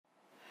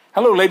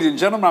Hello, ladies and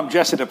gentlemen. I'm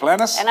Jesse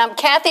Duplantis. And I'm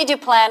Kathy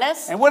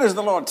Duplantis. And what is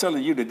the Lord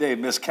telling you today,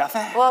 Miss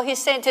Kathy? Well, he's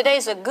saying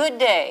today's a good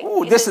day.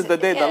 Oh, this is the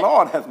day the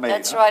Lord hath made.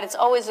 That's right. It's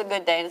always a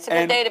good day. And it's a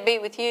good day to be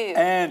with you.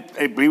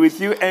 And be with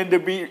you and to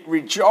be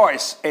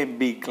rejoice and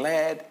be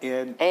glad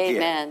in it.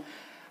 Amen.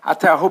 I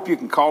hope you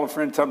can call a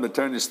friend, tell them to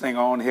turn this thing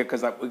on here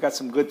because we got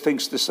some good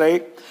things to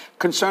say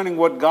concerning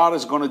what God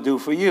is going to do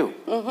for you.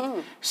 Mm-hmm.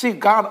 See,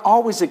 God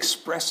always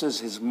expresses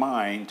his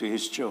mind to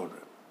his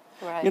children.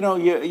 Right.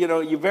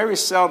 You very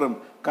seldom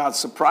God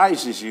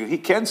surprises you. He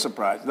can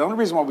surprise. The only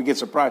reason why we get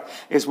surprised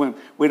is when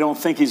we don't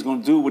think he's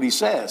going to do what he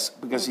says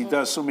because he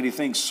does so many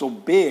things so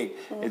big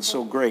and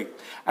so great.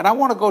 And I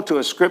want to go to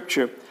a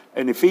scripture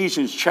in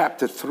Ephesians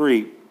chapter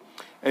 3.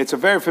 It's a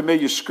very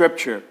familiar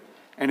scripture,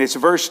 and it's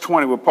verse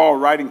 20 where Paul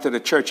writing to the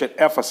church at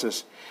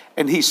Ephesus,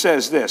 and he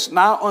says this,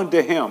 "Now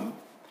unto him,"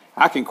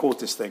 I can quote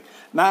this thing,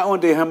 "now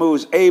unto him who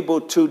is able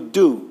to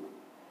do,"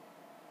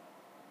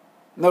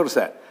 notice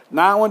that,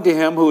 "now unto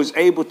him who is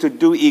able to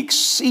do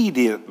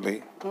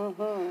exceedingly,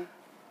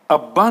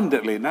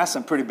 abundantly," and that's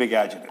some pretty big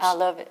adjectives. I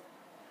love it.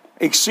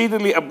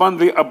 "Exceedingly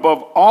abundantly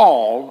above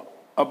all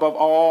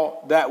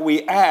that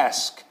we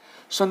ask."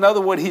 So in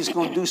other words, he's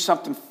going to do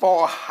something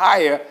far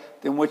higher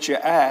than what you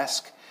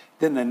ask.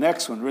 Then the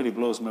next one really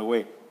blows me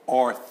away.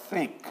 Or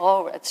think.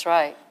 Oh, that's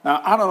right.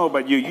 Now, I don't know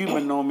about you. You've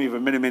been knowing me for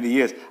many, many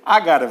years. I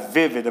got a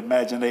vivid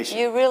imagination.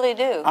 You really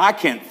do. I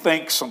can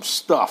think some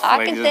stuff, I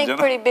ladies can and think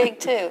gentlemen. pretty big,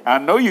 too. I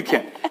know you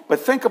can.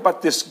 But think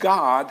about this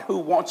God who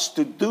wants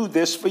to do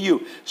this for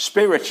you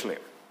spiritually,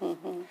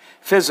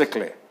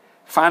 physically,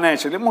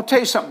 financially. I'm going to tell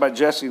you something about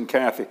Jesse and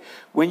Kathy.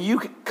 When you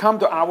come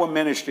to our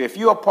ministry, if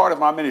you're a part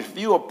of our ministry, if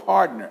you're a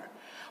partner,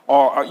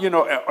 or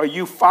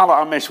you follow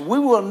our ministry, we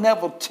will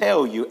never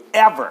tell you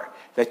ever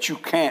that you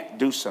can't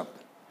do something.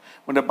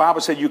 When the Bible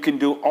said you can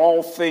do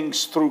all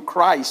things through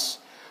Christ,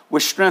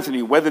 which strengthen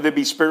you, whether it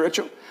be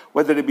spiritual,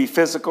 whether it be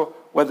physical,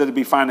 whether it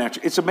be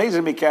financial. It's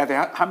amazing to me, Kathy,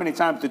 how many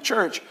times the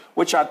church,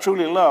 which I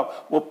truly love,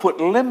 will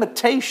put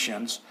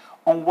limitations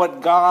on what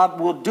God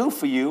will do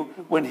for you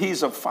when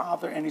he's a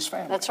father and his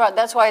family. That's right.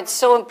 That's why it's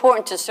so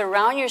important to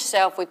surround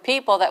yourself with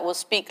people that will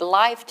speak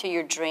life to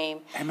your dream.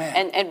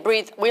 Amen. And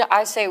breathe,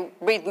 I say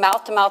breathe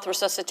mouth-to-mouth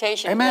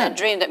resuscitation. Amen. In that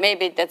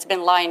dream that's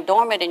been lying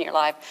dormant in your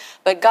life.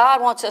 But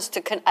God wants us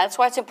to, that's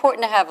why it's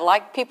important to have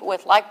like people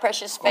with like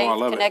precious faith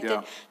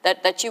connected,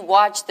 that you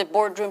watch the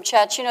boardroom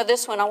chats. You know,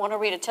 this one, I want to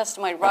read a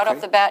testimony right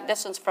off the bat.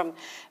 This one's from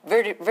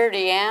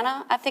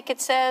Verdiana, I think it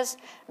says.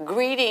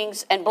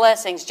 "Greetings and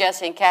blessings,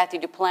 Jesse and Kathy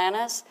Duplantis.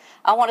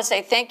 I want to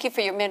say thank you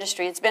for your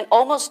ministry. It's been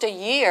almost a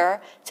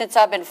year since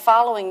I've been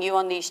following you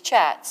on these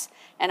chats,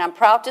 and I'm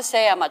proud to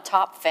say I'm a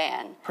top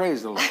fan.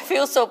 Praise the Lord. I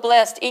feel so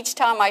blessed each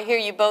time I hear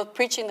you both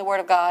preaching the Word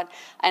of God,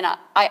 and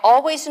I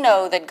always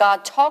know that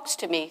God talks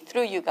to me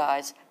through you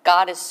guys.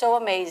 God is so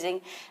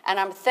amazing, and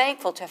I'm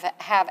thankful to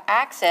have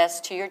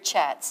access to your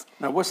chats."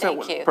 Now, what's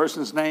Thank that you.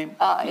 person's name?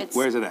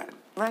 Where's it at?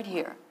 Right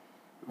here.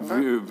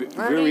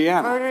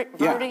 Verdiana.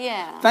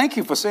 Verdiana. Thank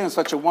you for saying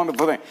such a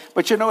wonderful thing.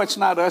 But it's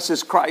not us,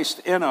 it's Christ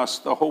in us,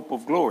 the hope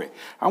of glory.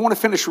 I want to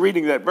finish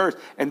reading that verse.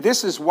 And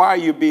this is why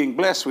you're being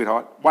blessed,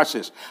 sweetheart. Watch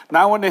this.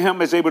 "Now unto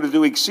him is able to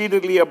do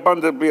exceedingly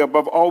abundantly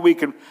above all we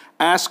can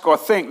ask or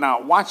think."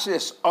 Now watch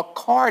this.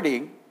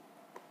 According,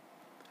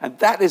 and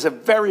that is a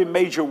very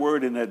major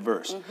word in that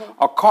verse.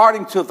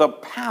 According to the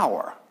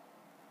power.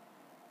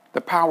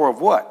 The power of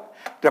what?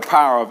 The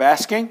power of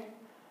asking,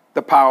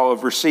 the power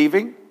of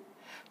receiving,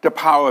 the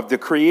power of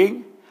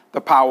decreeing, the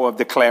power of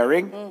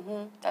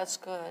declaring. That's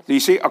good. Do you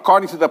see?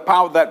 According to the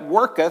power that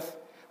worketh,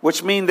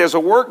 which means there's a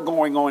work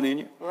going on in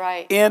you.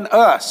 Right. In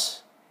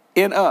us.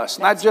 In us.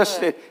 Not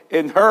just good.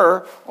 in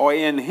her or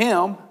in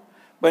him,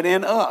 but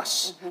in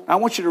us. I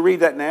want you to read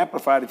that in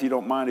Amplified if you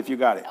don't mind, if you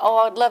got it. Oh,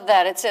 I'd love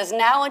that. It says,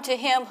 "Now unto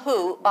him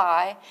who,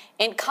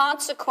 in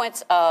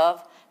consequence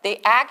of the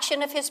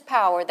action of his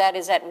power that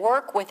is at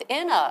work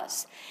within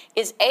us,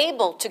 is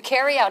able to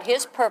carry out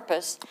his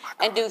purpose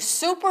and do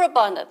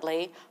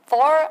superabundantly,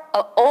 far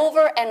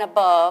over and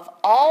above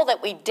all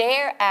that we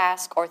dare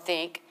ask or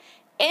think,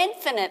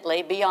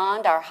 infinitely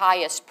beyond our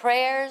highest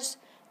prayers,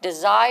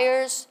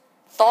 desires,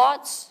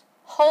 thoughts,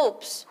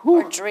 hopes,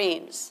 or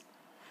dreams."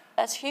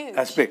 That's huge.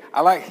 That's big.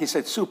 He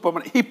said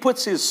super. He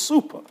puts his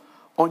super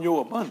on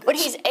your abundance. But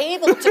he's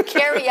able to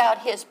carry out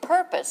his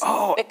purpose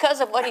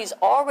because of what he's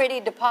already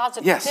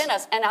deposited within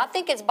us. And I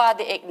think it's by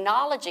the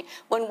acknowledging.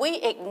 When we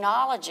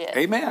acknowledge it,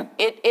 Amen.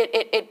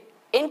 It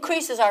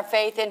increases our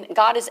faith, and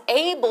God is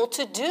able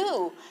to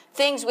do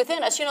things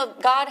within us.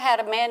 God had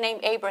a man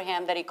named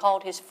Abraham that he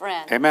called his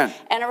friend. Amen.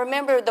 And I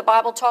remember the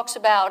Bible talks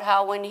about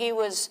how when he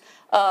was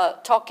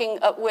talking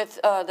with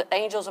the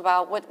angels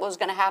about what was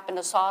going to happen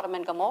to Sodom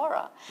and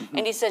Gomorrah,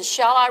 and he said,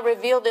 "Shall I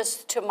reveal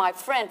this to my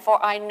friend,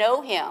 for I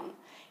know him?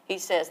 he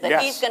says, that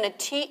Yes. he's going to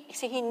teach.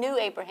 See, he knew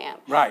Abraham.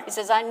 Right. He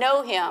says, I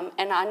know him,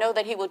 and I know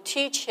that he will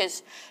teach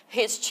his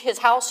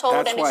household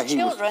That's and why his he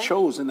children. was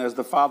chosen as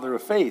the father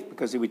of faith,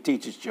 because he would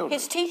teach his children.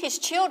 His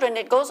children.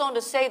 It goes on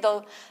to say,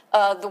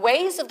 the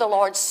ways of the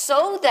Lord,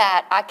 so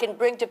that I can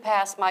bring to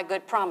pass my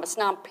good promise.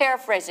 Now, I'm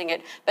paraphrasing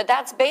it, but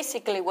that's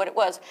basically what it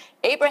was.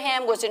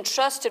 Abraham was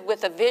entrusted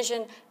with a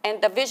vision,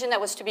 and the vision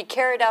that was to be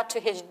carried out to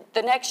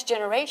the next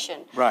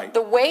generation. Right.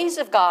 The ways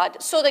of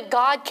God, so that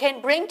God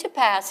can bring to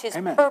pass his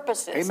Amen.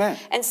 purposes. Amen.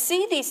 And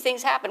see these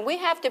things happen. We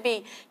have to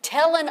be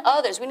telling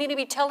others. We need to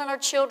be telling our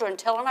children,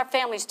 telling our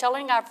families,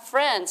 telling our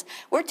friends.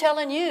 We're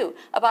telling you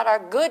about our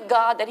good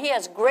God, that he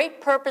has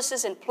great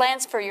purposes and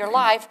plans for your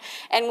life.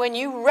 And when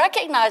you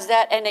recognize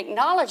that and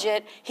acknowledge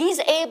it, he's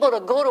able to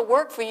go to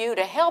work for you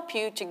to help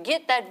you to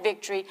get that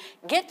victory,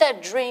 get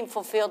that dream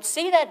fulfilled,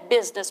 see that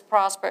business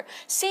prosper,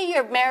 see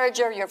your marriage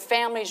or your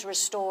families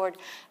restored.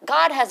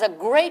 God has a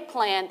great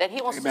plan that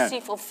he wants Amen. to see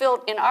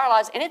fulfilled in our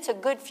lives, and it's a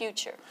good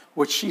future.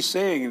 What she's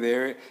saying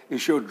there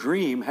is your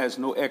dream has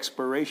no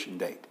expiration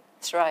date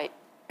That's right.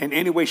 in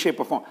any way, shape,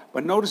 or form.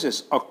 But notice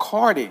this,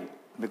 according,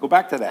 let me go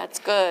back to that. That's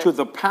good. To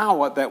the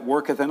power that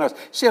worketh in us.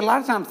 See, a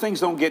lot of times things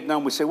don't get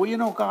done. We say, well, you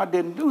know, God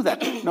didn't do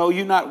that. No,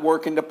 you're not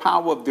working the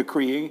power of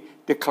decreeing,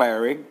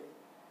 declaring,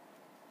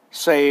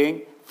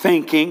 saying,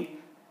 thinking,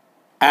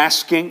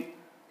 asking.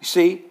 You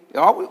see,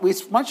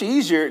 it's much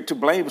easier to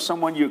blame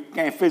someone you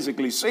can't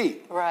physically see.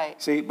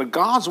 Right. See, but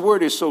God's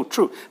word is so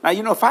true. Now,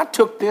 you know, if I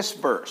took this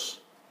verse,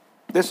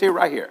 this here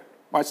right here,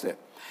 watch that,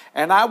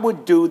 and I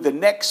would do the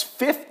next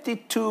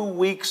 52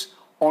 weeks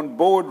on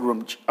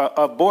boardroom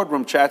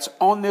chats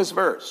on this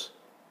verse.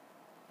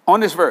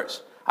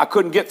 I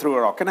couldn't get through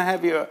it all. Can I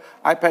have your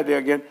iPad there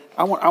again?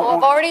 I've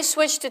already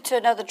switched it to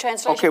another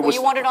translation. Okay, Well,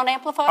 you want it on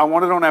Amplified? I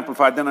want it on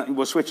Amplified, then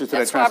we'll switch it to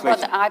That's that why I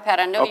translation. brought the iPad.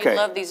 I know Okay. you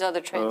love these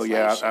other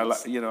translations.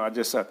 Oh, yeah, I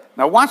just,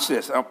 now watch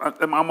this. I'm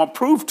going to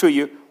prove to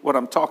you what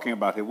I'm talking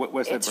about here.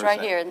 Where's that verse It's right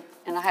at? here,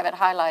 and I have it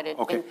highlighted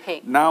Okay. in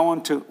pink. Now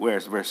unto,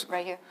 where's the verse?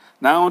 Right here.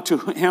 Now unto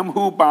him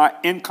who by,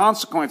 in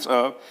consequence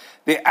of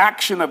the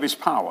action of his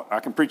power, I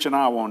can preach an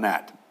hour on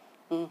that.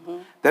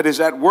 That is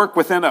at work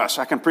within us.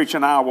 I can preach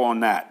an hour on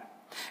that.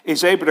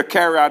 Is able to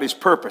carry out his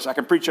purpose. I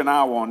can preach an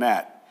hour on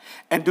that.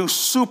 And do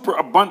super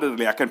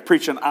abundantly. I can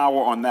preach an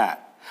hour on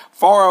that.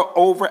 Far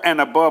over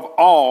and above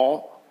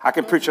all, I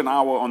can preach an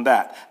hour on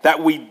that.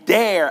 That we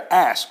dare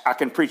ask, I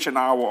can preach an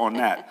hour on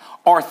that.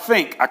 Or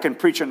think, I can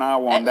preach an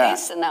hour on that. At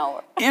least an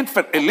hour.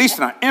 At least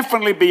an hour.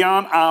 Infinitely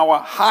beyond our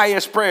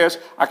highest prayers,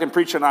 I can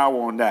preach an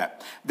hour on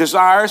that.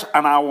 Desires,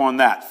 an hour on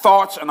that.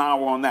 Thoughts, an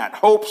hour on that.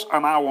 Hopes,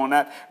 an hour on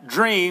that.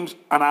 Dreams,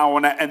 an hour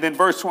on that. And then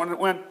verse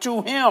 21,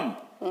 to him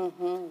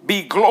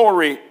be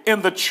glory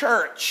in the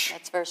church.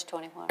 That's verse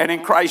 21. And in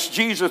right? Christ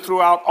Jesus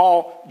throughout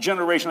all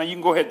generations. Now you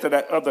can go ahead to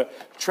that other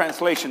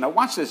translation. Now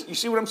watch this. You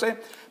see what I'm saying?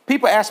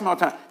 People ask me all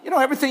the time, you know,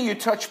 everything you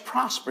touch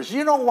prospers.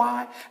 You know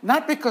why?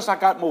 Not because I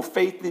got more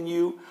faith than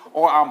you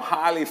or I'm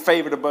highly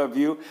favored above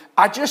you.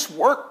 I just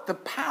work the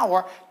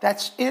power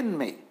that's in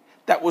me,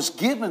 that was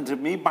given to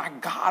me by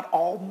God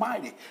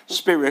Almighty,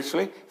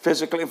 spiritually,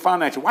 physically, and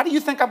financially. Why do you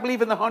think I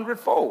believe in the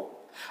 100-fold?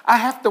 I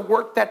have to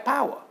work that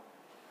power.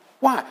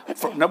 Why?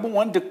 For, number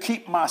one, to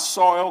keep my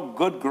soil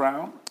good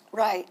ground.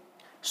 Right.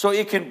 So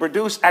it can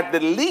produce at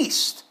the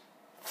least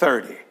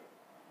 30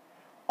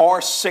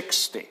 or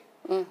 60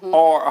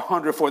 or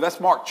 104. That's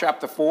Mark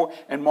chapter 4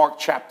 and Mark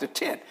chapter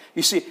 10.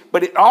 You see,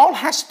 but it all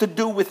has to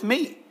do with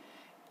me.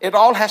 It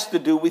all has to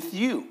do with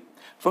you.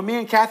 For me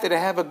and Kathy to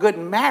have a good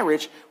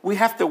marriage, we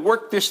have to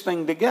work this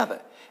thing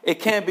together. It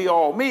can't be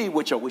all me,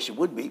 which I wish it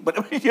would be,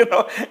 but you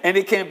know, and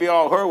it can't be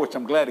all her, which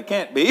I'm glad it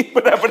can't be.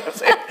 But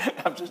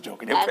I'm just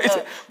joking.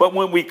 But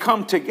when we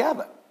come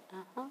together,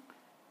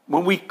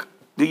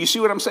 do you see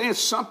what I'm saying?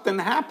 Something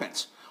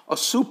happens. A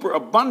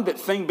superabundant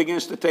thing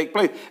begins to take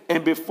place,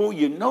 and before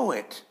you know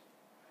it,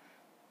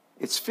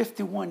 it's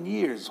 51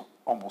 years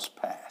almost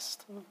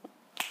past,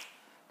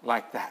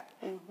 like that.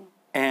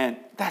 And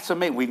that's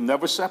amazing. We've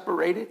never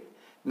separated.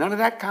 None of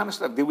that kind of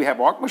stuff. Did we have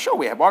arguments? Sure,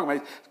 we have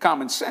arguments. It's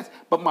common sense.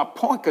 But my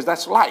point, because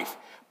that's life.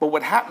 But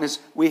what happens is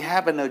we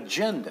have an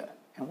agenda.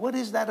 And what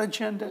is that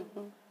agenda?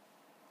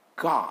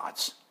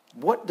 God's.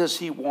 What does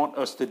he want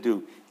us to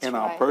do in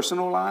our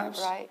personal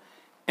lives,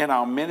 in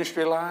our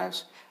ministry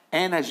lives,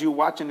 and as you're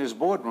watching this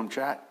boardroom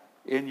chat,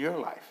 in your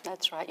life?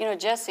 That's right. You know,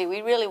 Jesse,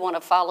 we really want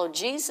to follow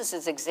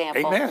Jesus'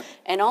 example. Amen.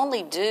 And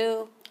only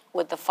do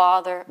what the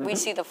Father, we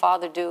see the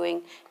Father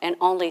doing, and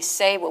only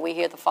say what we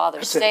hear the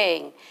Father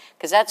saying.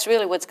 Because that's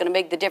really what's going to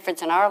make the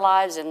difference in our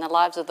lives and the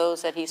lives of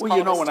those that he's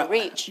called us to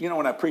reach. You know,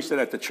 when I preached it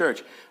at the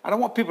church, I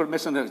don't want people to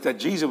misunderstand that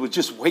Jesus was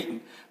just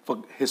waiting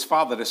for his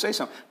Father to say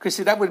something. Because,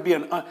 see, that would be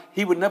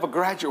he would never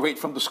graduate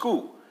from the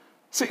school.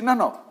 See,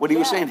 no. What he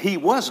was saying, he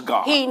was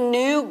God. He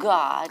knew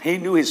God. He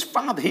knew his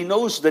Father. He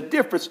knows the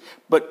difference.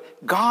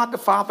 But God the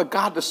Father,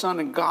 God the Son,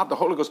 and God the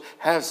Holy Ghost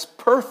has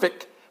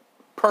perfect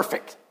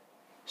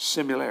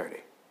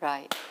similarity.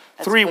 Right.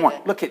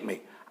 3-1. Look at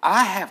me.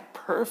 I have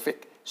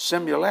perfect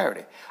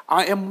similarity.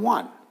 I am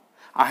one.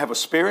 I have a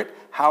spirit,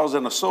 housed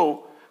in a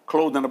soul,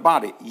 clothed in a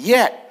body.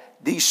 Yet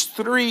these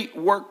three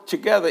work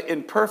together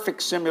in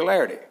perfect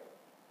similarity.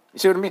 You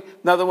see what I mean?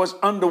 In other words,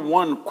 under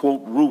one,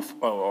 quote, roof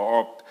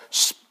or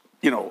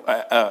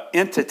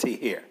entity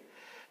here.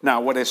 Now,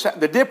 what is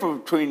the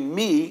difference between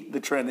me, the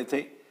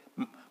Trinity,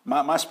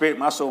 my spirit,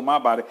 my soul, my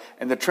body,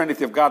 and the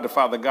Trinity of God, the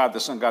Father, God, the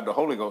Son, God, the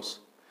Holy Ghost?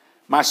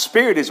 My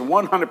spirit is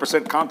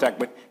 100% contact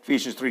with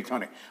Ephesians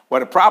 3:20. Where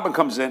the problem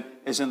comes in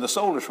is in the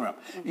soulless realm.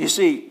 You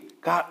see,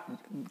 God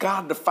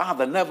the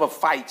Father never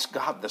fights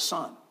God the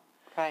Son.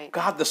 Right.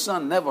 God the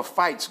Son never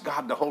fights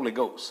God the Holy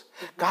Ghost.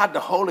 God the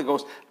Holy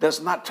Ghost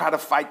does not try to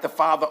fight the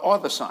Father or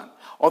the Son,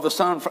 or the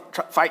Son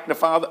fighting the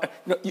Father.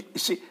 No, you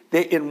see,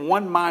 they're in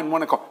one mind,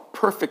 one accord,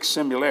 perfect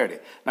similarity.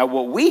 Now,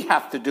 what we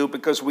have to do,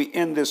 because we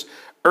in this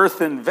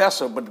earthen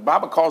vessel, but the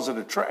Bible calls it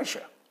a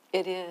treasure.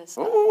 It is.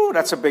 Ooh,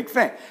 that's a big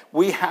thing.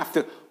 We have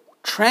to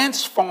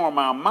transform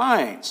our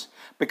minds,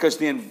 because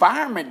the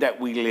environment that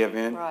we live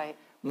in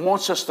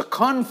wants us to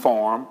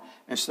conform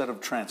instead of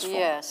transform.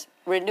 Yes.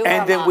 Renew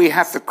and our then minds. we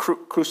have to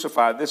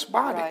crucify this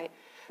body. Right.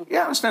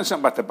 Yeah, understand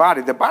something about the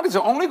body. The body's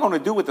only going to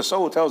do what the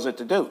soul tells it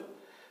to do.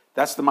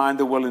 That's the mind,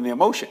 the will, and the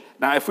emotion.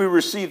 Now, if we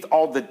received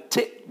all the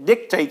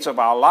dictates of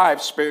our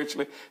lives,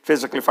 spiritually,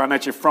 physically,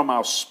 financially, from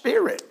our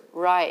spirit,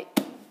 right,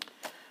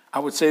 I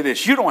would say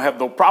this: you don't have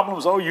no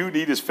problems. All you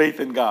need is faith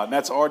in God. And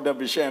that's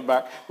R.W.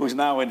 Shambach, who's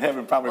now in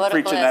heaven, probably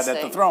preaching that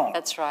at the throne.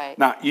 That's right.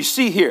 Now, you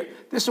see here,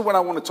 this is what I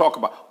want to talk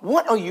about.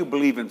 What are you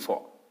believing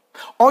for?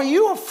 Are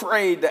you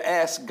afraid to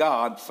ask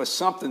God for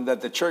something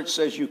that the church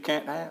says you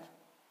can't have?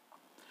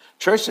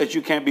 Church says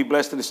you can't be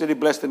blessed in the city,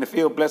 blessed in the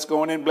field, blessed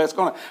going in, blessed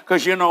going out.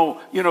 Because,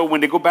 when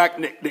they go back,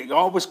 they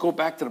always go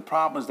back to the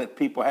problems that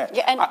people have.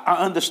 Yeah, and I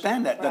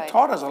understand that. Right. They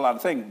taught us a lot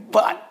of things,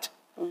 but,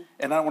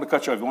 and I don't want to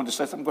cut you off. If you want to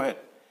say something, go ahead.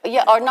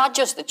 Yeah, or not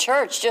just the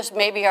church, just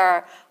maybe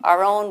our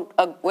own,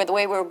 with the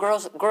way we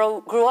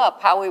grew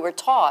up, how we were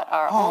taught,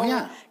 our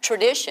own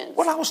traditions.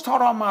 Well, I was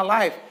taught all my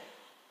life,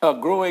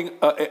 growing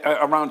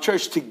around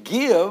church, to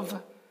give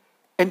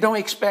and don't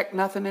expect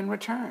nothing in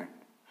return,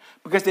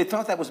 because they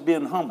thought that was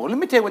being humble. Let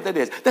me tell you what that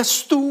is. That's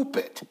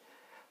stupid.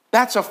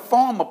 That's a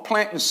form of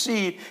planting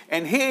seed,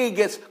 and here he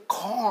gets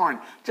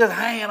corn just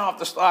hanging off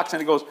the stalks,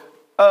 and he goes,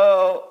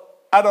 "Oh,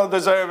 I don't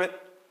deserve it.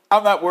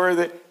 I'm not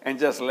worthy," and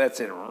just lets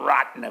it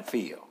rot in the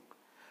field.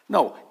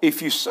 No,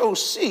 if you sow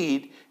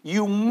seed,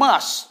 you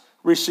must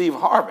receive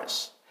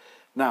harvest.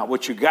 Now,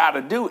 what you got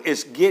to do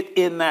is get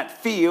in that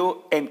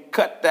field and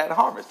cut that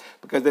harvest,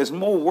 because there's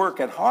more work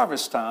at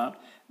harvest time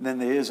than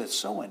there is at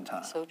sowing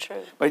time. So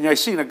true. But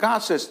God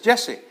says,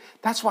 Jesse,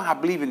 that's why I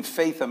believe in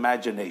faith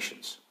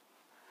imaginations.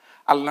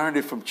 I learned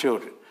it from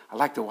children. I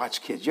like to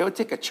watch kids. You ever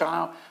take a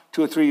child,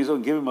 2 or 3 years old,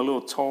 and give him a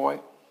little toy,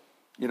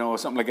 or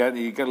something like that?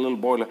 You got a little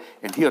boy,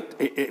 and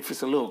if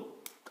it's a little,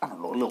 a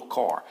little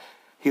car,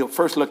 he'll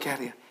first look at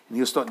it, and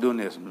he'll start doing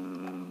this.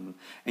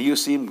 And you'll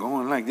see him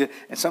going like this.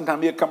 And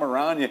sometimes he'll come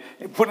around you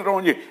and put it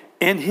on you.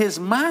 In his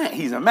mind,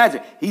 he's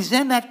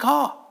in that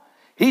car.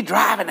 He's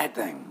driving that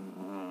thing.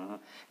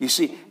 You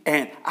see,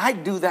 and I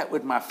do that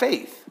with my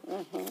faith.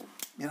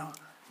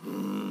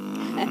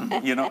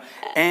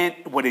 And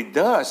what it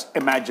does,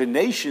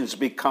 imaginations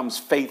becomes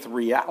faith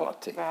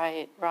reality.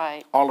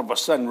 Right. All of a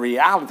sudden,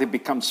 reality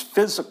becomes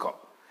physical.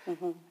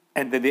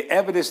 And then the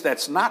evidence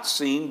that's not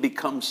seen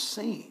becomes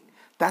seen.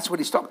 That's what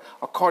he's talking,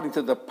 according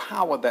to the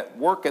power that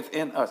worketh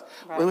in us,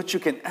 which you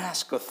can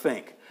ask or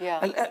think. Yeah.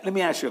 Let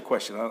me ask you a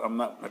question. I'm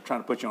not trying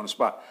to put you on the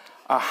spot.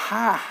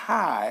 How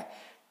high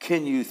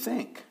can you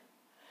think?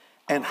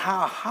 And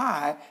how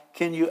high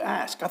can you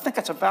ask? I think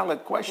that's a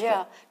valid question.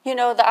 Yeah.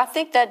 I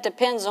think that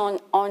depends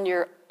on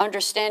your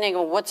understanding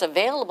of what's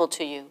available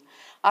to you.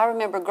 I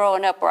remember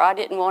growing up where I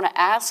didn't want to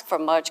ask for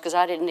much because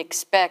I didn't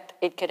expect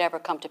it could ever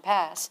come to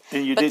pass.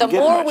 But the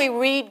more we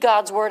read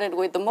God's word,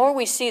 the more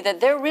we see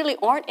that there really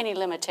aren't any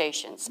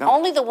limitations. No.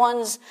 Only the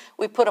ones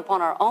we put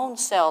upon our own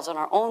selves and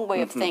our own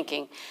way of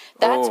thinking.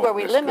 That's where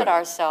we limit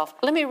ourselves.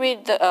 Let me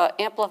read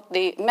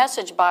the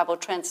Message Bible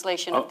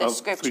translation of this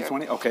scripture.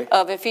 3:20? Okay.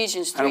 Of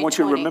Ephesians 3:20. And I want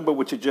you to remember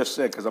what you just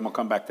said, because I'm going to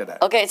come back to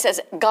that. Okay, it says,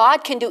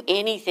 God can do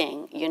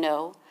anything,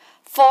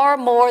 far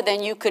more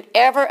than you could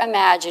ever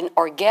imagine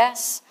or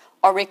guess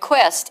or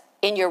request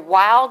in your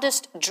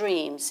wildest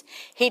dreams.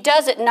 He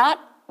does it not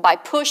by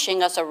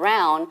pushing us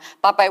around,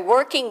 but by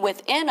working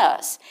within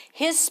us,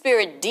 his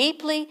spirit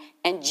deeply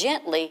and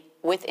gently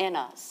within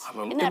us.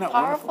 Isn't that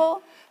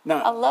powerful?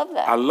 Now, I love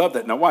that. I love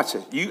that. Now watch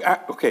this.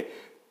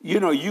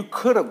 You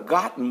could have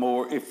gotten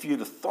more if you'd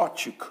have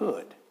thought you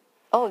could.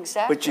 Oh,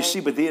 exactly. But you see,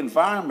 the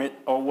environment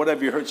or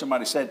whatever you heard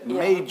somebody said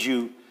made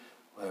you,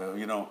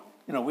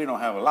 we don't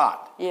have a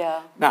lot.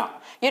 Yeah.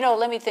 Now,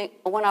 let me think.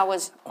 When I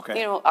was,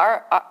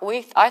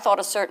 I thought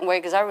a certain way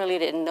because I really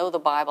didn't know the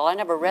Bible. I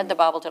never read the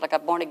Bible till I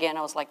got born again.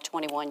 I was like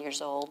 21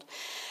 years old.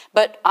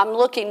 But I'm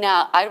looking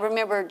now. I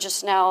remember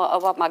just now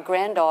about my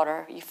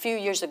granddaughter a few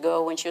years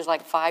ago when she was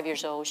like 5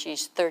 years old.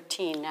 She's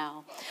 13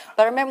 now.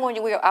 But I remember when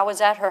I was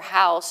at her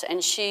house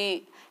and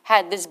she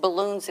had these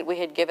balloons that we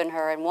had given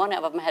her, and one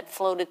of them had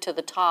floated to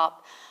the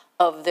top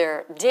of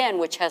their den,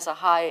 which has a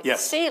high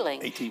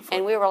ceiling. 18 foot.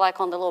 And we were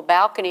like on the little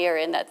balcony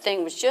area, and that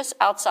thing was just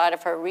outside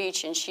of her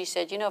reach. And she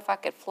said, if I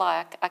could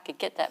fly, I could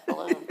get that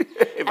balloon.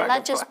 And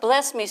that just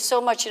blessed me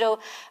so much,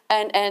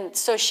 And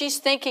so she's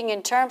thinking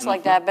in terms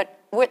like that.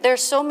 But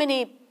there's so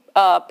many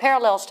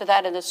parallels to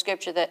that in the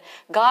scripture, that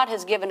God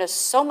has given us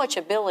so much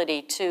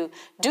ability to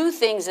do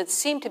things that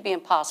seem to be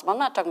impossible. I'm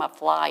not talking about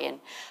flying,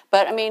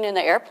 but I mean in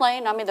the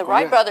airplane. I mean the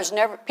Wright brothers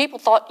people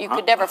thought you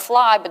could never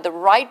fly, but the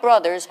Wright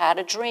brothers had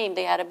a dream.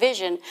 They had a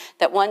vision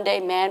that one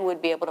day man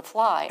would be able to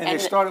fly. And they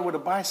started with a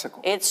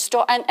bicycle.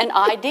 An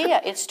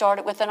idea. It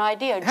started with an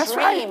idea, a That's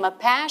dream, right. a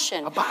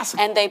passion. A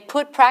bicycle. And they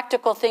put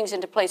practical things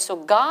into place. So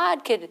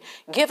God could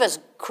give us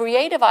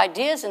creative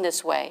ideas in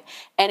this way.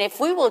 And if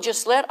we will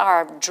just let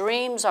our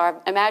dreams,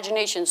 our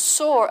imagination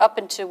soar up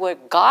into where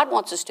God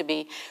wants us to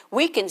be,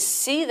 we can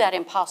see that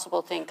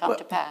impossible thing come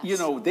to pass.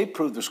 They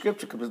proved the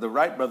scripture because the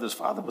Wright brothers'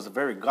 father was a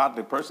very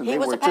godly person. He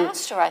was a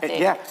pastor, I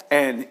think.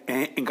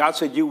 And God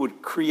said you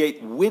would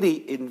create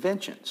witty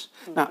inventions.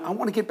 Mm-hmm. Now, I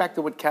want to get back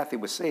to what Kathy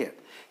was saying.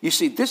 You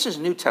see, this is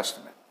New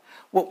Testament.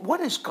 Well, what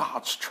is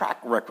God's track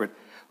record,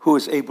 who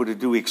is able to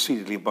do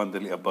exceedingly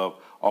abundantly above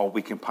all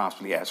we can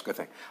possibly ask or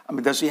think? I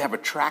mean, does he have a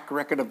track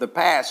record of the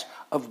past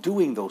of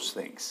doing those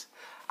things?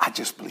 I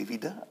just believe he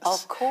does.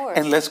 Of course.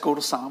 And let's go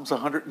to Psalms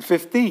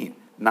 115.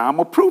 Now, I'm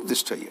going to prove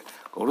this to you.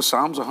 Go to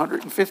Psalms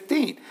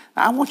 115.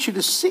 Now, I want you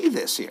to see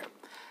this here.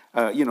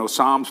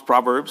 Psalms,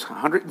 Proverbs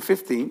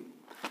 115.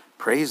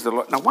 Praise the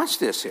Lord. Now, watch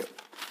this here.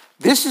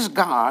 This is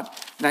God.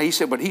 Now, he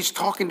said, but he's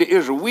talking to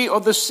Israel. We are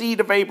the seed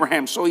of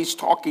Abraham, so he's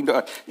talking to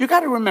us. You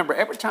got to remember,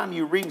 every time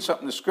you're reading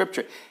something in the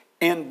scripture,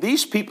 in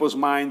these people's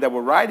mind that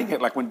were writing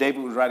it, like when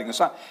David was writing a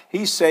song,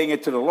 he's saying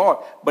it to the Lord.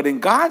 But in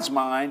God's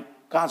mind,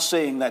 God's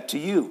saying that to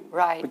you.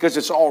 Right. Because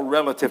it's all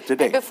relative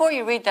today. And before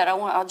you read that,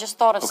 I just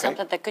thought of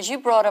something, because you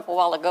brought up a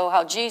while ago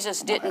how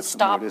Jesus didn't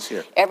stop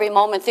every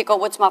moment, think,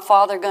 what's my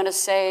Father going to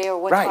say,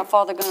 or what's my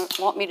Father going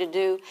to want me to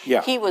do?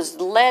 Yeah. He was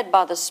led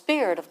by the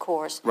Spirit, of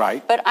course.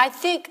 Right. But I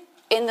think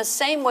in the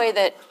same way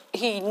that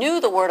he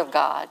knew the Word of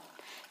God,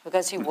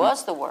 because he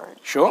was the Word.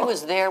 Sure. He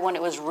was there when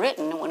it was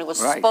written, when it was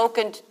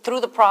spoken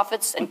through the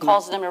prophets and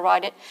caused them to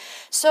write it.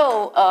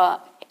 So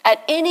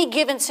at any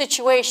given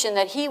situation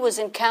that he was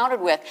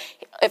encountered with,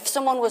 if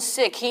someone was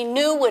sick, he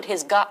knew what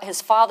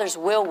his Father's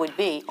will would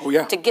be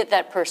to get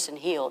that person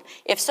healed.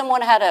 If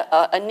someone had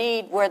a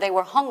need where they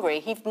were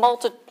hungry, he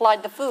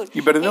multiplied the food.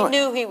 You better know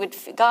He knew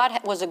God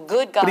was a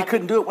good God. But he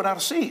couldn't do it without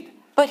a seed.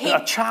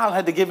 A child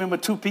had to give him a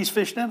 2-piece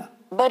fish dinner.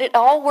 But it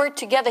all worked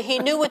together. He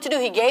knew what to do.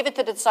 He gave it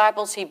to the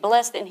disciples. He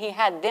blessed it, and he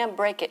had them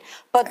break it.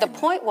 But the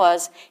point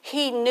was,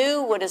 he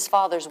knew what his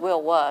Father's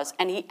will was,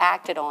 and he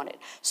acted on it.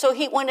 So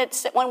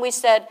when we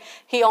said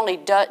he only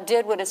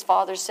did what his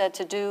Father said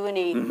to do, and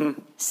he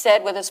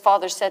said what his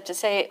Father said to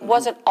say, it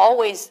wasn't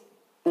always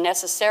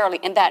necessarily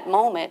in that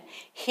moment.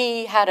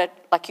 He had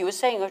like you were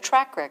saying, a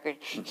track record.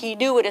 He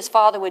knew what his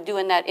Father would do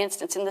in that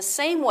instance. In the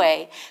same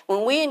way,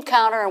 when we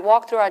encounter and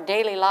walk through our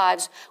daily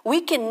lives, we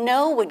can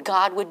know what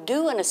God would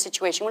do in a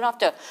situation. We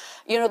don't have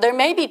to, there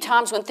may be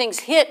times when things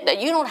hit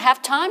that you don't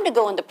have time to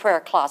go in the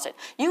prayer closet.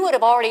 You would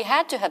have already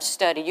had to have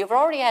studied. You've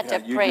already had to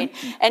have prayed.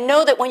 And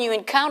know that when you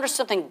encounter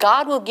something,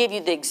 God will give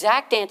you the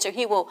exact answer.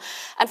 He will.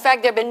 In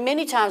fact, there have been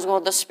many times where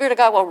the Spirit of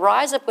God will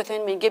rise up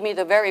within me and give me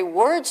the very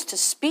words to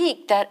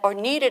speak that are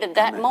needed at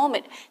that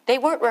moment. They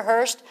weren't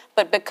rehearsed,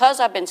 but because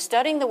I've been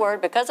studying the Word,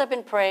 because I've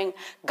been praying,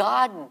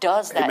 God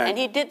does that. Amen. And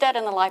he did that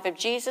in the life of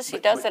Jesus. He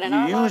does that in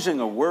our life. You're using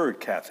a word,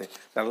 Kathy,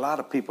 that a lot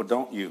of people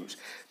don't use.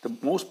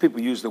 Most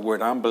people use the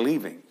word I'm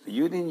believing.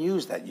 You didn't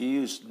use that. You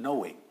used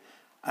knowing.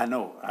 I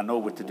know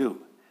what to do.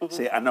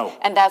 Say, I know.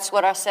 And that's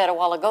what I said a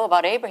while ago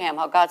about Abraham,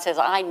 how God says,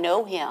 I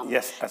know him.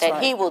 Yes, that's that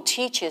right. He will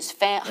teach his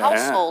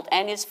household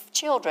and his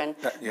children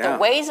the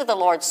ways of the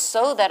Lord,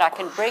 so that I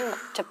can bring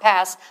to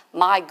pass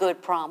my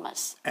good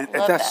promise. And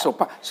that's so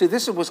powerful. See,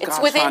 this is what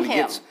God's trying to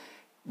get.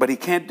 But he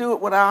can't do it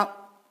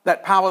without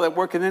that power that's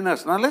working in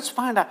us. Now, let's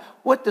find out,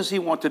 what does he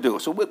want to do?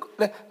 So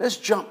let's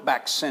jump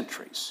back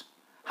centuries.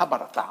 How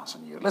about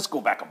 1,000 years? Let's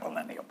go back a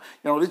millennium.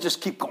 Let's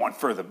just keep going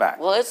further back.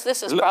 Well,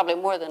 this is probably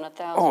more than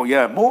 1,000. Oh,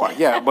 yeah, more.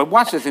 Yeah, but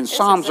watch this in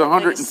Psalms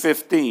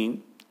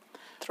 115,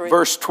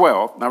 verse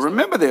 12. Now,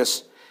 remember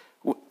this.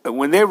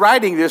 When they're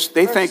writing this,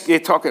 they think they're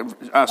talking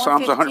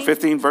Psalms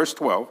 115, verse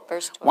 12.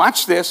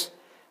 Watch this.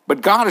 But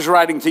God is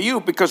writing to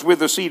you because we're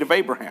the seed of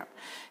Abraham.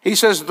 He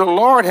says, the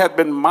Lord hath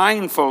been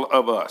mindful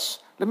of us.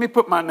 Let me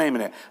put my name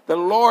in there. The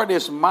Lord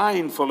is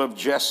mindful of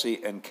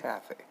Jesse and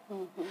Kathy.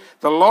 Mm-hmm.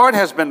 The Lord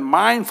has been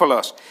mindful of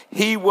us.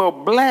 He will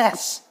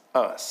bless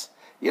us.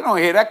 You don't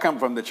hear that come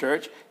from the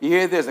church. You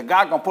hear this, that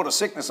God going to put a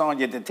sickness on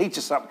you to teach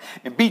you something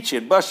and beat you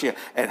and bust you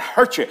and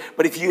hurt you.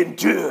 But if you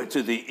endure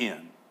to the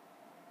end.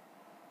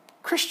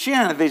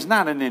 Christianity is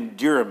not an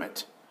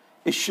endurement.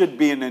 It should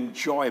be an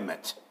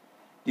enjoyment.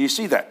 Do you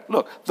see that?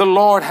 Look, the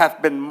Lord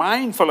hath been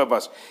mindful of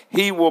us.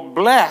 He will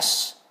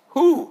bless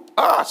who?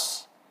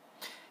 Us.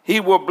 He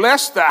will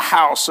bless the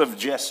house of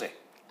Jesse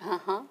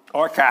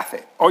or Kathy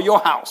or your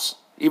house,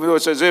 even though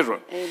it says Israel.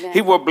 Amen.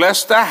 He will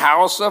bless the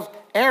house of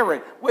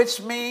Aaron,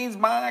 which means,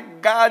 my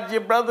God,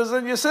 your brothers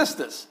and your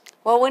sisters.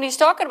 Well, when he's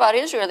talking about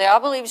Israel there, I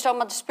believe he's talking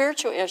about the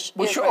spiritual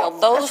Israel. Sure.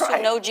 Those That's right.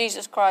 who know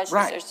Jesus Christ as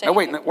their Right. Savior. Now,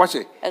 wait, watch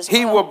it.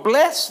 He will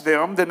bless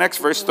them, the next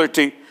verse,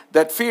 13,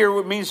 that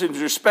fear means in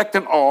respect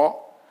and awe,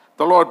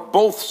 the Lord,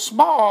 both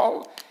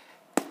small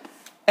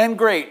and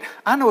great.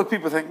 I know what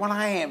people think, well,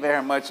 I ain't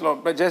very much,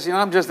 Lord, but Jesse,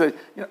 I'm just a,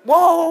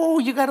 whoa,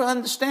 you got to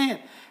understand.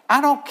 I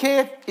don't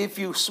care if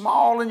you're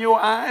small in your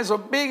eyes or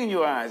big in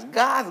your eyes.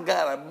 God's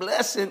got a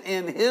blessing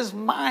in his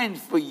mind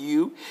for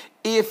you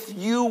if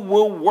you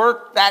will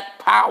work that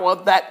power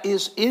that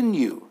is in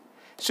you.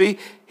 See,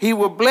 he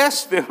will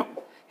bless them.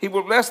 He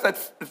will bless that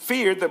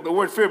fear. The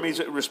word fear means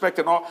respect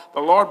and awe.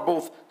 The Lord,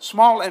 both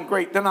small and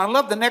great. Then I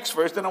love the next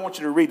verse. Then I want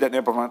you to read that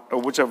in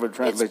or whichever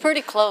translation. It's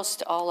pretty close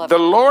to all of the it.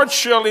 The Lord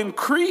shall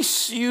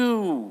increase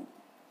you.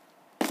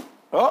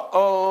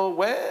 Uh-oh.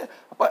 Where?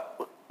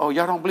 What? Oh,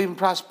 y'all don't believe in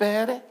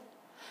prosperity?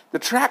 The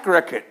track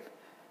record.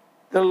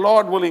 The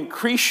Lord will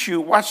increase you.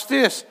 Watch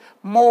this.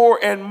 More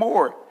and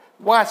more.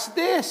 Watch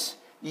this.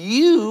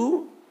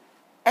 You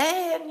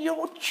and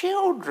your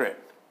children.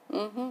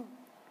 Mm-hmm.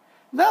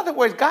 In other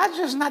words, God's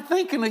just not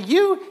thinking of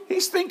you.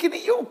 He's thinking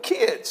of your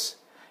kids.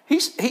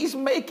 He's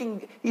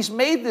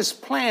made this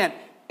plan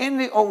in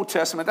the Old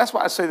Testament. That's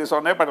why I say this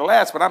on everybody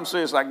laughs, but I'm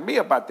serious like me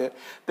about that.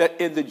 That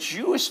in the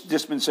Jewish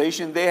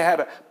dispensation, they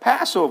had a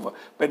Passover.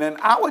 But in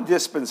our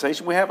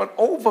dispensation, we have an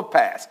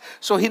overpass.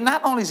 So he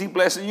not only is he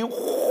blessing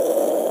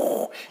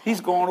you,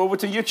 he's going over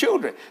to your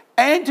children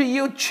and to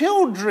your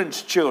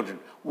children's children.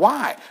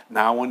 Why?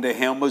 Now when the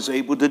Him is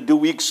able to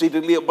do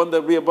exceedingly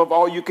abundantly above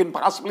all you can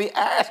possibly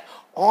ask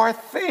or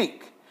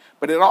think.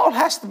 But it all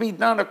has to be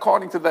done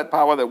according to that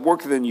power that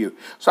worketh in you.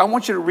 So I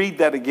want you to read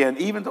that again,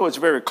 even though it's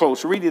very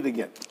close. Read it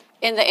again.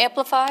 In the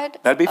Amplified?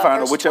 That'd be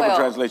fine, or whichever 12,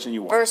 translation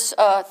you want. Verse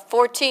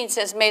 14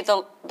 says,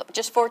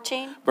 just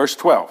 14? Verse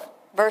 12.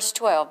 Verse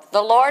 12.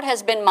 The Lord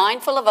has been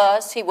mindful of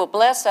us. He will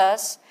bless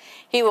us.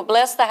 He will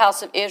bless the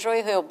house of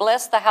Israel. He will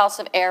bless the house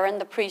of Aaron,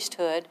 the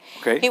priesthood.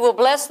 Okay. He will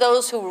bless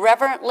those who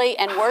reverently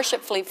and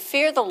worshipfully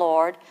fear the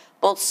Lord,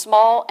 both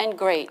small and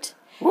great.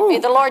 Woo. May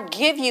the Lord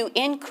give you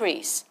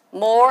increase,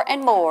 more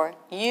and more,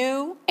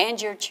 you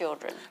and your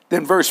children.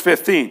 Then verse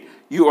 15.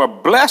 You are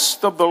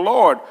blessed of the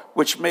Lord,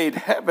 which made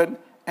heaven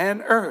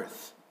and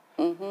earth.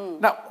 Mm-hmm.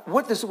 Now,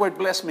 what does the word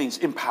blessed means?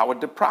 Empowered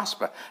to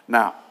prosper.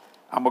 Now,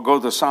 I'm going to go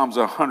to Psalms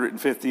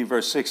 115,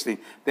 verse 16.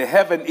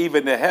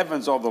 Even the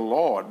heavens are the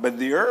Lord, but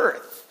the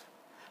earth,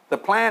 the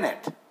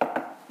planet,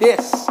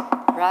 this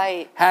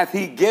right, hath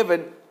he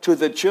given to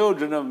the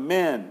children of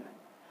men.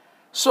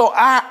 So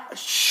I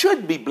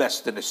should be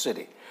blessed in the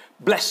city,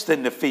 blessed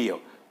in the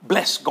field,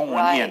 blessed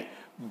going in,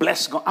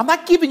 blessed going. I'm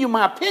not giving you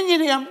my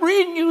opinion here. I'm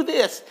reading you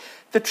this.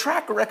 The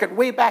track record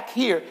way back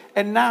here,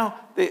 and now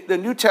the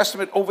New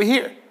Testament over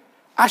here.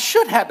 I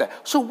should have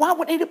that. So why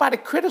would anybody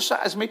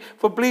criticize me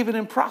for believing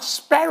in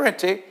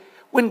prosperity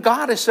when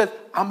God has said,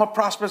 I'm a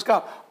prosperous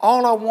God?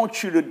 All I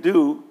want you to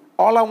do,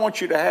 all I want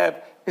you to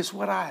have is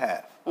what I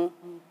have.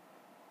 Mm-hmm.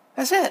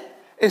 That's it.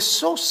 It's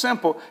so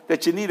simple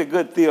that you need a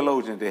good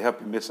theologian to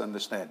help you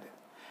misunderstand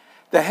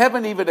it.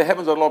 Even the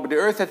heavens are the Lord, but the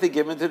earth hath he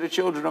given to the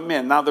children of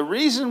men. Now the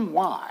reason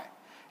why,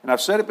 and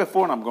I've said it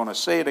before and I'm going to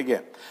say it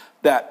again,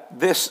 that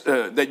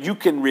that you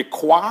can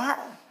require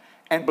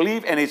and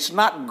believe, and it's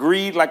not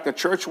greed like the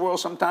church world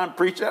sometimes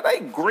preaches. That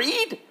ain't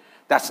greed.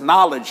 That's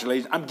knowledge,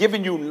 ladies. I'm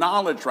giving you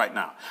knowledge right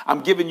now.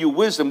 I'm giving you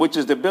wisdom, which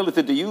is the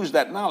ability to use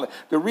that knowledge.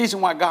 The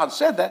reason why God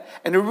said that,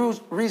 and the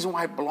reason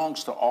why it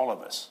belongs to all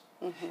of us,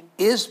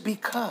 is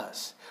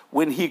because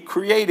when he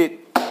created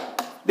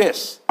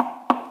this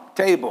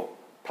table,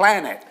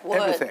 planet,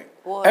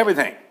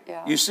 everything,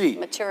 yeah. You see,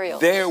 materials.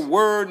 There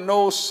were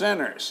no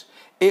sinners.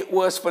 It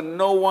was for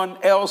no one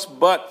else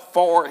but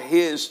for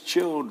his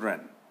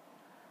children.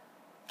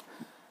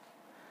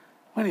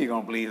 When are you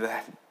going to believe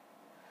that?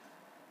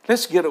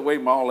 Let's get away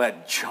from all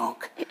that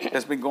junk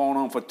that's been going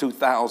on for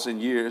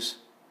 2,000 years.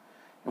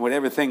 And with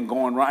everything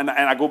going wrong. And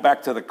I go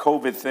back to the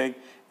COVID thing.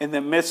 In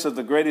the midst of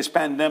the greatest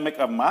pandemic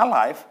of my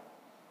life,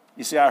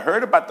 you see, I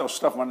heard about those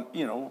stuff when,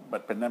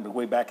 but pandemic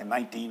way back in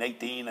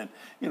 1918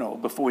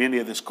 and, before any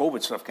of this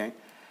COVID stuff came.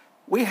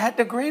 We had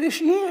the greatest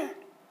year.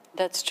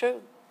 That's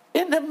true.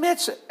 In the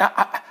midst,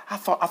 I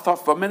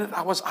thought for a minute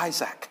I was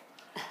Isaac.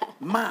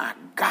 My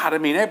God,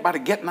 everybody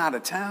getting out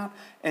of town,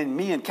 and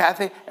me and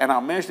Kathy and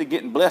our ministry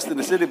getting blessed in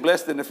the city,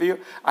 blessed in the field.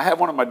 I have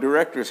one of my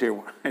directors here.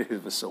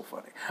 It was so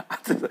funny.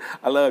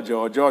 I love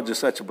George. George is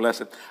such a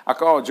blessing. I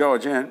called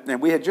George in, and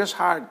we had just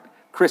hired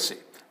Chrissy.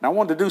 And I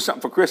wanted to do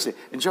something for Chrissy.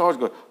 And George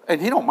goes, and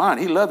he don't mind.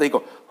 He loved it. He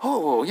goes,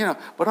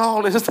 but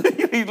all this,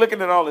 he's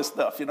looking at all this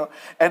stuff,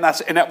 And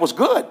that was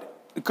good.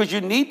 Because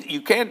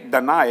you can't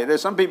deny it.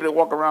 There's some people that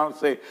walk around and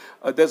say,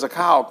 there's a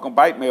cow going to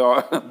bite me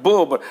or a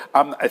bull, but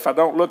if I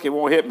don't look, it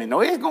won't hit me.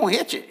 No, it's going to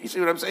hit you. You see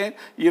what I'm saying?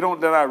 You don't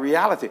deny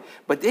reality.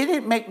 But it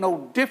didn't make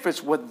no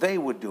difference what they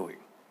were doing.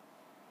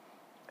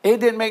 It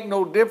didn't make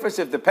no difference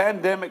if the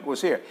pandemic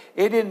was here.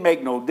 It didn't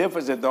make no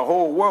difference if the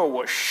whole world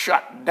was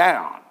shut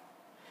down.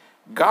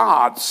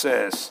 God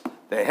says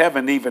The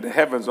heaven, even the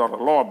heavens are the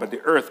Lord, but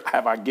the earth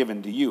have I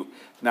given to you.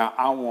 Now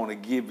I want to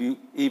give you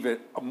even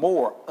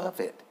more of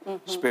it,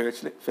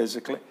 spiritually,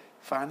 physically,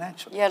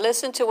 financially. Yeah,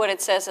 listen to what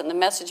it says in the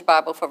Message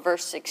Bible for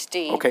verse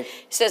 16. Okay. It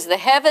says, the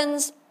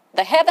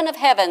heaven of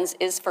heavens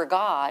is for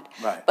God,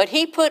 Right. but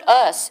he put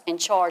us in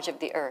charge of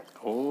the earth.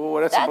 Oh,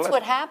 that's a That's blessing.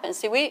 what happens.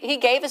 See, he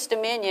gave us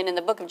dominion in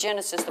the book of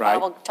Genesis. The Right.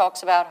 Bible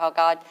talks about how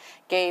God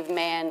gave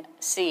man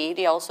seed.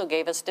 He also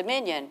gave us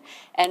dominion.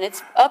 And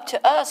it's up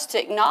to us to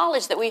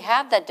acknowledge that we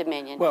have that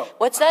dominion. Well,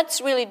 what that's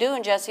really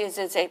doing, Jesse, is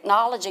it's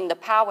acknowledging the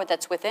power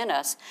that's within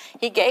us.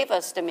 He gave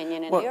us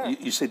dominion in the Well, earth.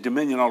 you say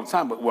dominion all the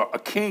time, but a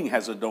king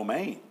has a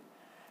domain.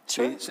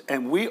 Sure. See?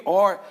 And we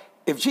are,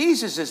 if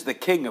Jesus is the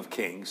King of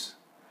Kings,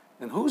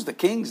 then who's the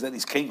kings that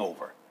he's king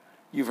over?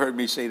 You've heard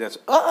me say that's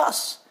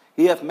us.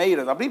 He hath made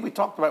us. I believe we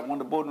talked about one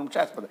of the boardroom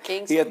chats, but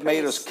Kings he and hath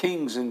made us priests.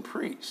 kings and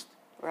priests.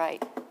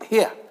 Right.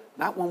 Here,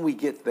 not when we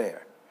get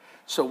there.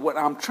 So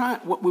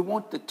what we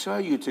want to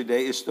tell you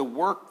today is to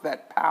work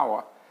that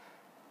power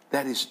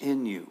that is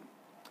in you.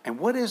 And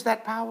what is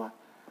that power?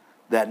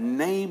 That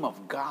name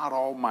of God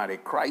Almighty,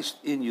 Christ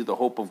in you, the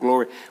hope of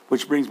glory,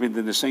 which brings me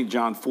to the St.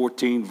 John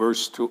 14,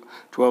 verse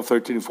 12,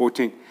 13, and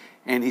 14.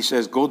 And he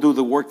says, go do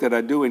the work that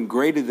I do, and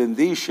greater than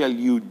these shall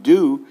you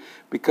do,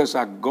 because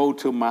I go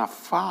to my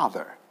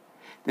Father.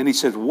 Then he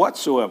says,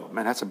 whatsoever,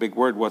 man, that's a big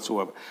word,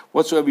 whatsoever.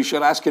 Whatsoever you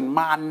shall ask in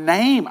my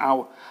name,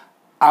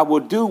 I will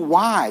do.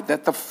 Why?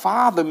 That the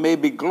Father may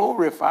be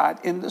glorified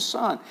in the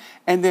Son.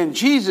 And then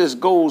Jesus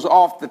goes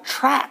off the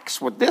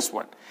tracks with this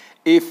one.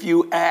 If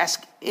you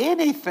ask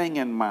anything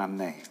in my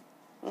name,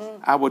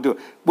 I will do it.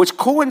 Which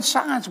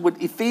coincides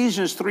with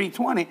Ephesians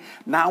 3:20.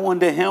 Now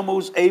unto him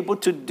who's able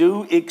to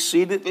do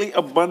exceedingly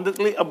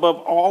abundantly above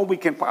all we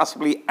can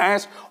possibly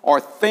ask or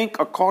think,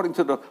 according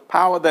to the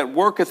power that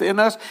worketh in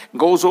us.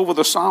 Goes over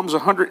the Psalms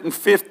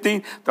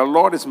 115. The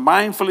Lord is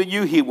mindful of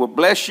you. He will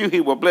bless you. He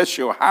will bless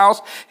your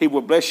house. He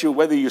will bless you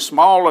whether you're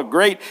small or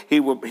great. He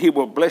will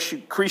bless you,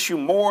 increase you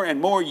more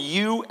and more,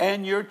 you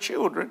and your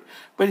children.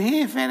 But he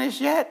ain't finished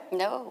yet.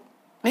 No.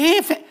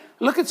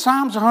 Look at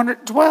Psalms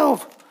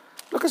 112.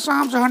 Look at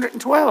Psalms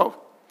 112,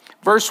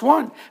 verse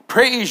 1.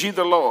 Praise ye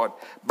the Lord.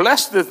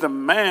 Blessed is the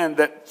man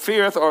that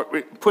feareth or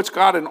puts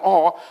God in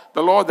awe,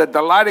 the Lord that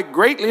delighteth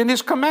greatly in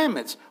his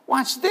commandments.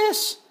 Watch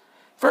this.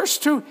 Verse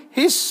 2,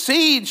 his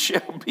seed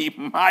shall be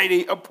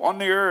mighty upon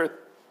the earth.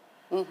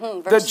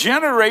 The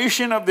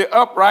generation of the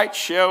upright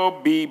shall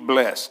be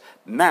blessed.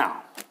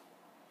 Now,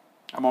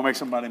 I'm going to make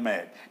somebody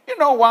mad. You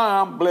know why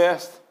I'm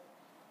blessed?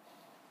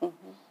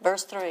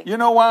 Verse 3. You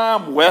know why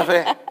I'm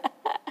wealthy,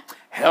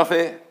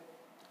 healthy?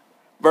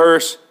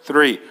 Verse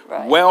 3,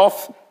 Right.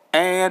 Wealth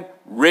and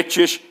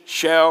riches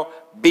shall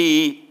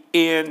be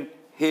in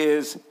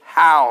his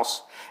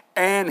house,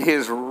 and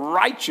his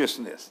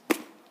righteousness,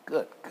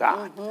 good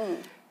God,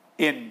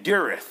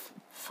 endureth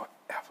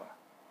forever.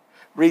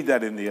 Read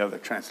that in the other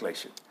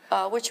translation.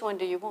 Which one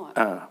do you want?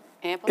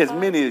 As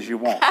many as you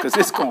want, because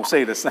it's going to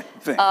say the same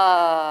thing.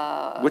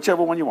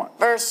 Whichever one you want.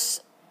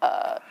 Verse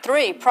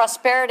 3,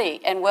 prosperity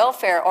and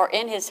welfare are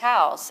in his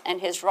house, and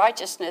his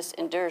righteousness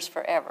endures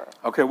forever.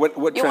 Okay, what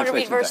You want to translation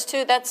read is verse that?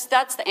 2?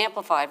 That's the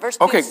Amplified. Verse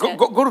 2 Okay, said,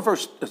 go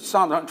to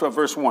Psalm 112,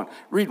 verse 1.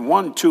 Read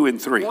 1, 2,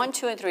 and 3. 1,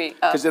 2, and 3.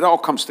 Because it all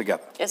comes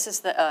together. This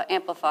is the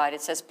Amplified.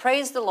 It says,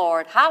 praise the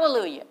Lord,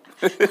 hallelujah.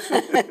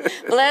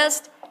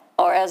 Blessed,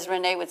 or as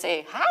Renee would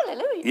say,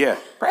 hallelujah. Yeah,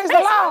 praise the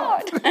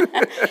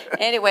Lord.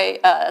 Anyway,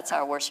 that's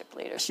our worship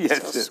leader. She's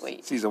Yes, so yes.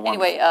 sweet. She's a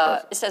wonderful Anyway,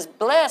 person. it says,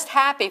 blessed,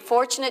 happy,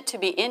 fortunate to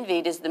be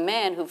envied is the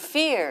man who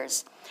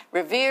fears,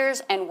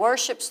 reveres, and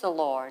worships the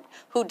Lord,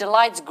 who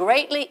delights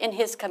greatly in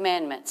his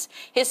commandments.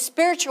 His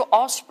spiritual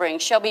offspring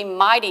shall be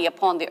mighty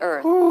upon the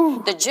earth.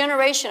 Ooh. The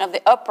generation of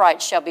the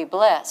upright shall be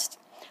blessed.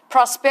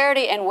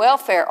 Prosperity and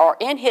welfare are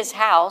in his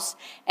house,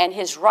 and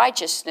his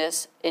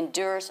righteousness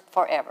endures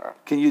forever.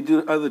 Can you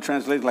do other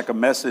translations like a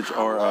message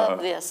or I love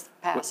this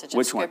passage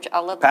which of one? Scripture. I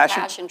love Passion?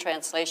 the Passion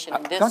Translation.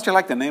 And this Don't you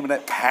like the name of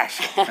that?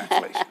 Passion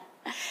translation.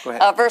 Go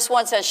ahead. Verse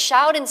 1 says,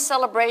 shout in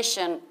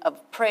celebration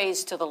of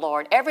praise to the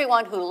Lord.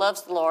 Everyone who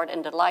loves the Lord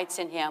and delights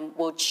in him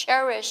will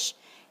cherish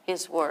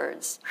his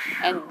words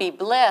and be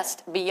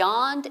blessed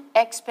beyond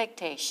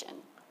expectation.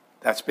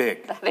 That's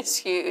big. That is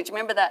huge.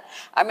 Remember that?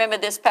 I remember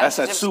this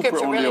passage that of super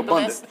Scripture on the really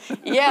abundant.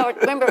 blessed. Yeah,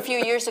 remember a few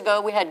years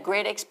ago we had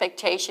great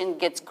expectation,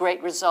 gets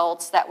great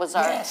results. That was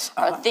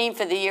our theme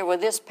for the year. Well,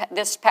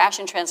 this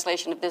Passion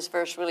Translation of this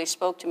verse really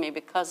spoke to me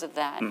because of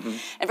that. And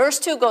verse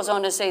 2 goes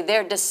on to say,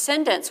 their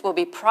descendants will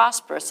be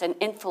prosperous and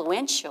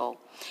influential.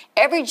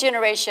 Every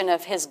generation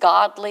of his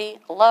godly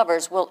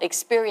lovers will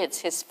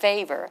experience his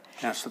favor.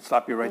 Can I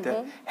stop you right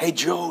there? Hey,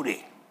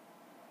 Jody.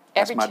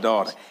 That's Every my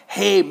daughter.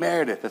 Hey,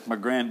 Meredith. That's my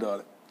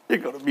granddaughter. You're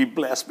going to be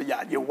blessed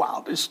beyond your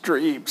wildest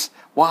dreams.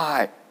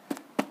 Why?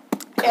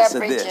 Because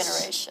of Every this.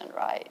 generation,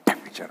 right.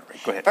 Every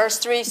generation. Go ahead. Verse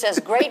 3 says,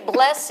 great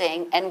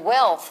blessing and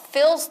wealth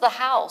fills the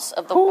house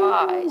of the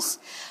wise,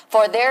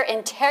 for their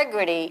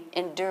integrity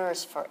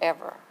endures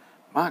forever.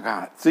 My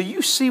God. So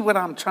you see what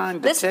I'm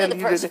trying to Listen tell to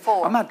you verse today?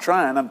 4. I'm not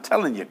trying. I'm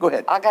telling you. Go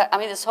ahead.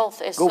 This whole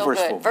thing is Go so verse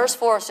good. 4. Verse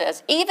 4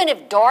 says, even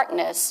if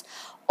darkness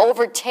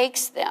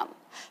overtakes them.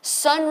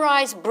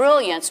 Sunrise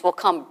brilliance will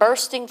come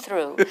bursting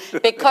through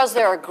because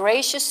they are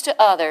gracious to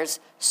others,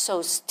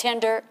 so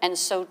tender and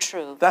so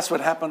true. That's what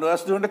happened to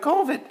us during the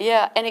COVID.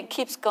 Yeah, and it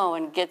keeps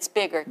going, gets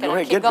bigger. Can Go I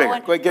ahead, keep get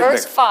going? bigger. Go ahead, get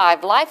Verse bigger.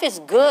 5, life is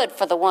good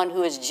for the one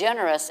who is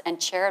generous and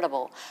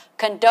charitable,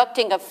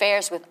 conducting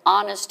affairs with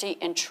honesty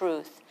and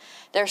truth.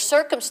 Their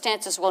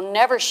circumstances will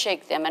never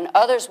shake them, and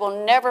others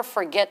will never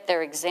forget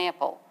their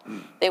example.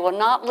 They will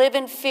not live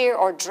in fear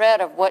or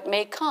dread of what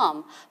may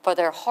come, for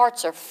their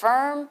hearts are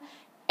firm,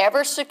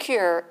 ever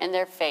secure in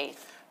their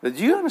faith. Do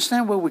you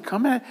understand where we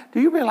come at? Do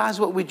you realize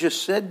what we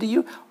just said to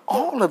you?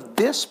 All of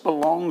this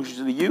belongs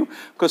to you,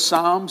 because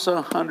Psalms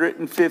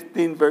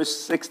 115 verse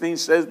 16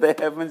 says, the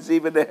heavens,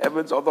 even the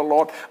heavens are the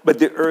Lord, but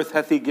the earth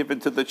hath he given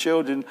to the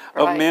children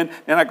of men.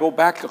 And I go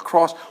back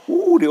across,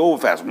 the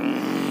old fast.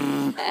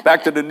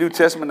 Back to the New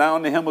Testament, now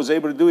unto him was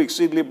able to do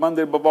exceedingly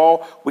abundantly above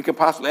all we can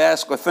possibly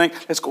ask or think.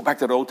 Let's go back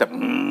to the Old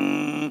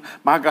Testament.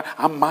 My God,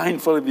 I'm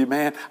mindful of you,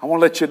 man. I want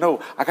to let you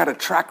know, I got a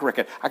track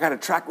record. I got a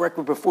track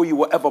record before you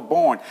were ever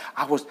born.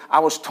 I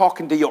was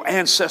talking to your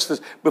ancestors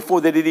before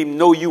they didn't even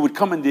know you would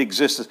come into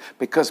existence,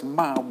 because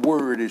my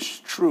word is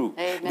true.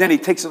 Amen. Then he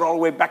takes it all the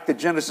way back to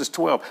Genesis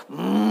 12.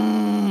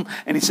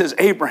 And he says,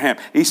 Abraham,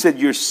 he said,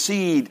 your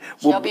seed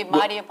shall be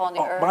mighty upon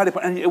the earth.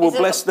 And it will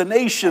bless the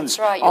nations.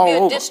 That's right.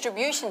 You'll be a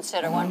distribution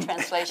center, one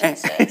translation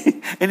says.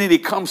 And then he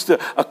comes to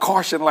a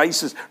caution, like he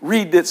says,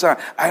 read this.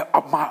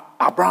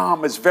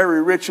 Abraham is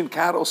very rich in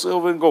cattle,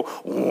 silver, and gold.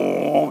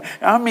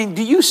 I mean,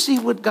 do you see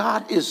what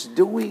God is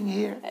doing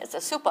here? It's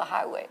a super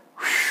highway.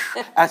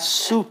 That's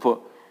super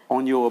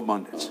on your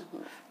abundance.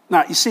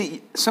 Now, you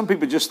see, some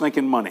people just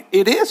thinking money.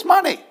 It is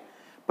money,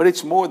 but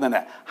it's more than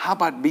that. How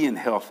about being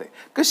healthy?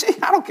 Because, see,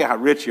 I don't care how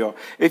rich you are.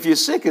 If you're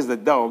sick as the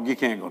dog, you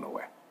can't go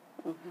nowhere.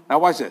 Now,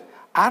 watch this.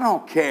 I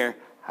don't care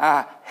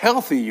how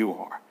healthy you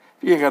are.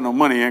 If you ain't got no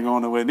money, you ain't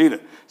going nowhere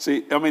neither.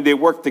 See, I mean, they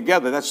work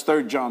together. That's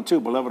 3 John 2.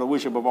 Beloved, I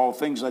wish above all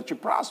things that you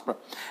prosper.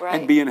 Right.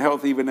 And being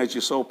healthy even as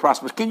your soul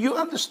prospers. Can you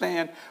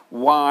understand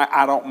why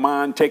I don't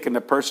mind taking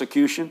the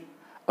persecution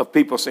of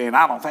people saying,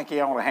 I don't think you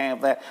ought to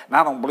have that, and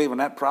I don't believe in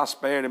that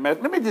prosperity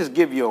method? Let me just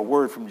give you a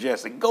word from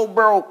Jesse. Go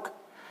broke.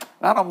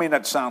 And I don't mean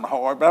that to sound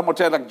hard, but I'm going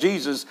to tell you, like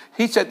Jesus,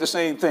 he said the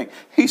same thing.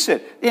 He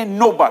said, ain't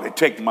nobody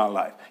taking my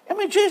life. I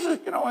mean, Jesus,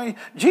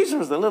 Jesus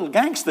was the little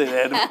gangster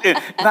there.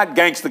 Not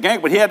gangster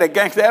gang, but he had that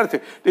gangster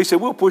attitude. They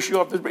said, we'll push you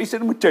off this. He said,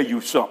 let me tell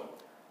you something.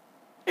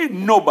 Ain't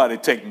nobody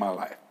taking my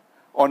life.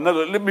 Or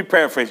another, let me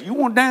paraphrase. You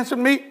want to dance with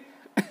me?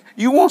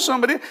 You want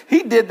somebody?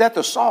 He did that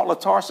to Saul of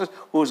Tarsus,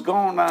 who was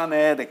going down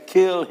there to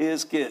kill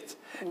his kids.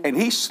 And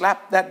he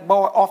slapped that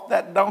boy off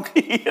that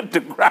donkey at the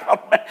ground,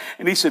 man.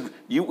 And he said,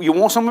 you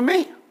want some of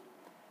me?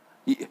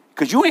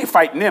 Because you ain't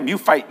fighting them, you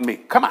fighting me.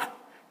 Come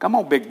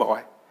on, big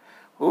boy.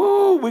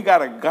 Ooh, we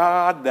got a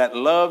God that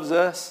loves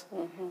us.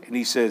 And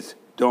he says,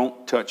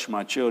 don't touch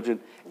my children.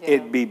 Yeah.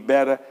 It'd be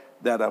better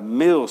that a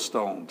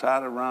millstone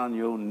tied around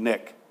your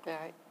neck.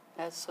 Right.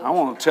 That's so I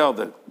want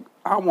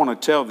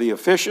to tell the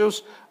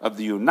officials of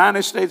the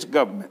United States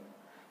government,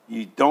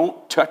 you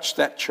don't touch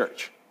that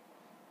church.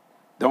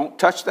 Don't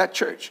touch that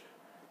church.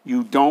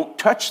 You don't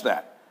touch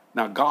that.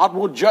 Now, God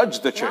will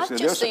judge the church. Not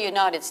just the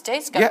United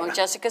States government,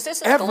 Jesse, because this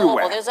is everywhere.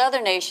 global. There's other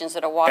nations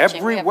that are watching.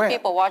 Everywhere. We have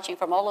people watching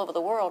from all over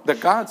the world.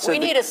 We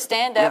need to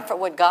stand up for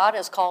what God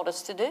has called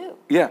us to do.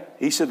 Yeah,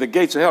 he said the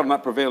gates of hell will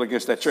not prevail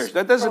against that church.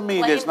 That doesn't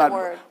mean there's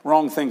not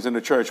wrong things in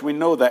the church. We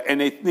know that,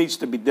 and it needs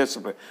to be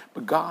disciplined.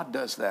 But God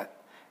does that,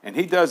 and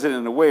he does it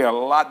in a way a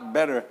lot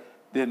better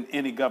than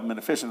any government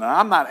official. Now,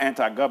 I'm not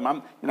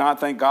anti-government. I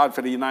thank God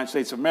for the United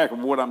States of America.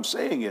 But what I'm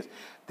saying is,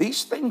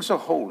 these things are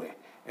holy.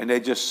 And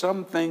they're just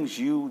some things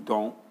you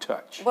don't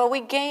touch. Well,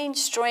 we gain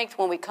strength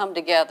when we come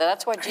together.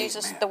 That's why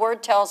Jesus, the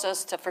word tells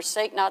us to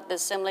forsake not the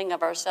assembling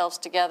of ourselves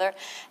together,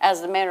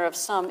 as the manner of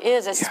some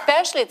is.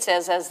 Especially, it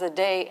says, as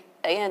the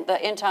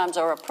end times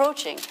are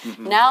approaching.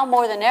 Now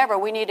more than ever,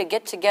 we need to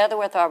get together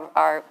with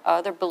our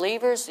other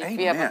believers.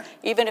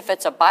 Even if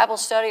it's a Bible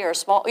study or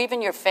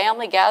even your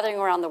family gathering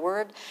around the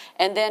Word.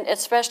 And then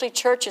especially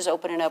churches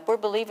opening up. We're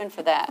believing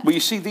for that. Well, you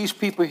see these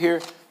people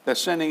here that's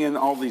sending in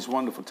all these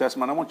wonderful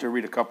testimonies. I want you to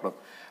read a couple of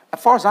them. As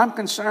far as I'm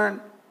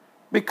concerned,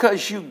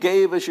 because you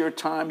gave us your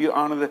time, you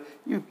honor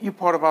you're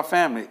part of our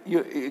family,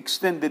 your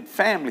extended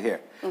family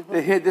here.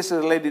 This is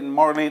a lady named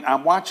Marlene.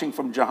 I'm watching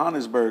from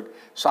Johannesburg,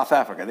 South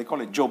Africa. They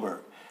call it Joburg.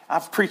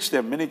 I've preached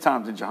there many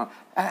times in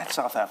Johannesburg.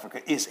 South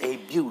Africa is a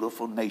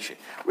beautiful nation.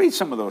 Read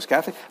some of those,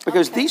 Kathy,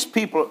 because these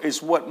people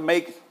is what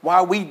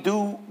why we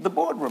do the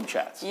boardroom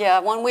chats. Yeah,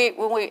 when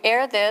we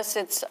air this,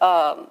 it's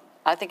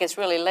I think it's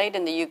really late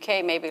in the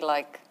UK, maybe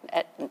like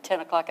at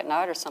 10 o'clock at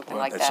night or something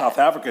like that. South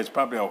Africa is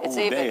probably a whole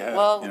day.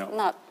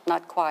 Not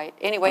not quite.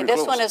 Anyway, Pretty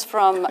this close. one is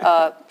from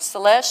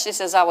Celeste. She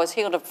says, I was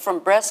healed from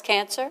breast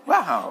cancer.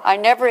 Wow. I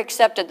never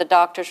accepted the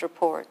doctor's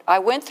report. I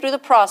went through the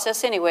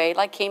process anyway,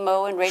 like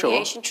chemo and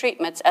radiation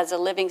treatments, as a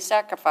living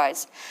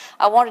sacrifice.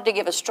 I wanted to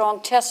give a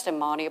strong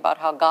testimony about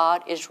how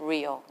God is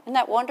real. Isn't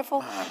that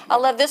wonderful? I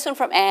love this one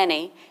from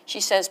Annie.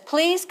 She says,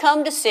 please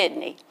come to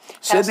Sydney.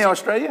 Sydney,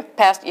 Australia?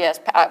 Yes,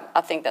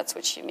 I think that's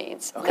what she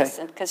means. Okay.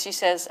 Listen, because she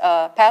says,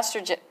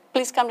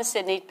 please come to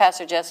Sydney,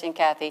 Pastor Jesse and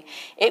Kathy.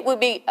 It would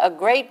be a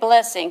great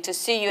blessing to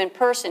see you in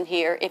person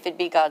here if it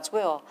be God's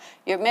will.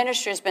 Your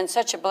ministry has been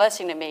such a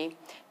blessing to me.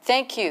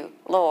 Thank you,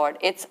 Lord.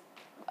 It's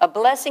a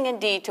blessing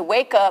indeed to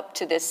wake up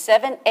to this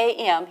 7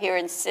 a.m. here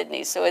in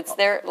Sydney. So it's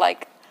there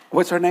like...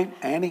 What's her name?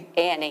 Annie?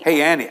 Annie.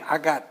 Hey, Annie, I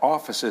got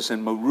offices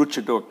in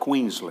Maroochydore,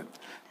 Queensland.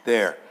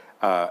 There,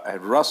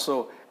 at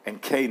Russell and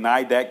Kay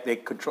Nidak,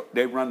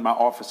 they run my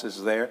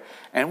offices there,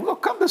 and we'll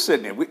come to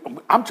Sydney.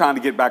 I'm trying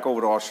to get back over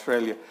to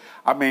Australia.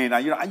 I mean,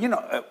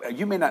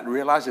 you may not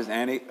realize this,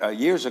 Annie.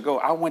 Years ago,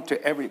 I went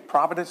to every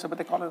Providence, what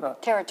they call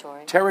it,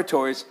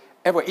 territories,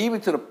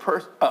 even to the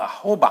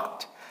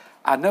Hobart.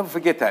 I'll never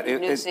forget that.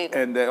 New Zealand.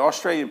 And the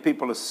Australian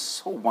people are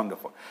so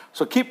wonderful.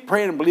 So keep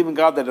praying and believing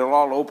God that it'll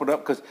all open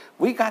up, because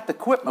we got the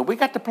equipment, we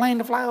got the plane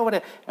to fly over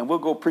there, and we'll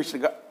go preach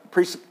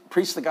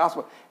the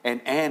gospel.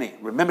 And Annie,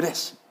 remember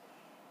this.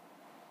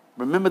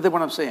 Remember that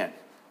what I'm saying.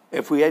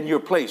 If we're in your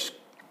place,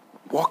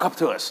 walk up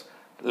to us.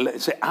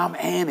 Say, I'm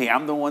Annie.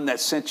 I'm the one that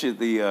sent you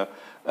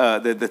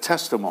the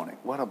testimony.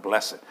 What a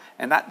blessing.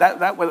 And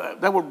that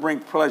will bring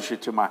pleasure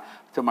to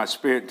my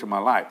spirit, to my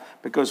life,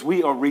 because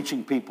we are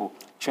reaching people,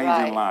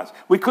 changing lives.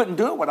 We couldn't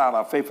do it without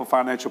our faithful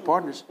financial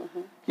partners. Mm-hmm.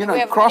 You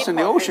know, crossing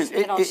the ocean,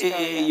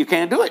 you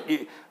can't do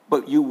it.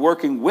 But you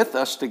working with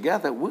us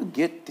together, we'll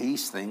get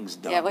these things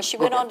done. Yeah, well, she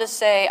went on to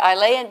say, I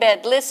lay in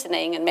bed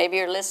listening, and maybe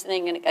you're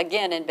listening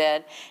again in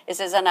bed. It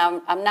says, and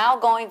I'm now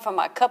going for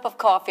my cup of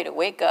coffee to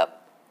wake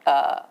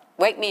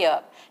me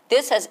up.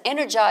 This has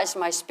energized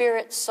my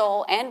spirit,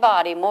 soul, and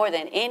body more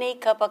than any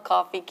cup of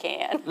coffee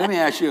can. Let me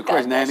ask you a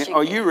question, Annie.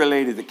 Are you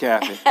related to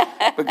Kathy?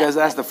 Because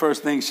that's the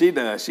first thing she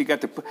does. She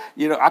got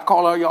I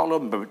call all y'all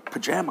of them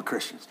pajama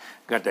Christians.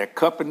 Got that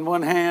cup in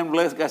one hand,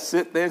 got to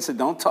sit there and say,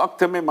 don't talk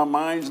to me, my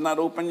mind's not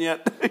open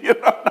yet.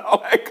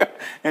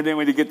 And then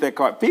when you get that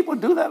card, people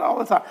do that all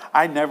the time.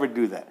 I never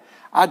do that.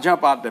 I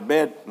jump out the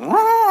bed,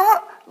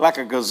 like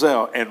a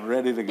gazelle, and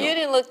ready to go. You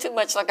didn't look too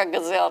much like a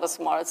gazelle this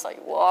morning. It's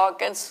like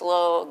walking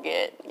slow,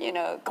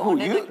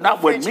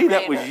 not with me,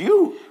 that was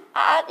you.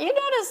 You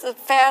notice as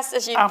fast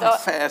as you thought. I'm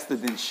faster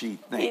than she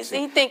thinks.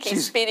 He thinks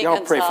he's Speedy y'all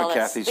Gonzalez. Pray for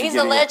Kathy. He's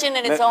a legend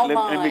in his own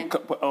mind.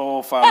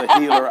 Oh, Father,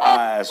 heal her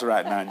eyes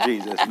right now in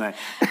Jesus' name.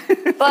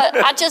 But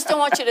I just don't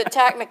want you to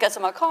attack me because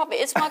of my coffee.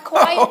 It's my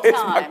quiet time.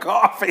 It's my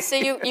coffee.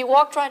 See, you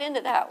walked right into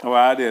that one.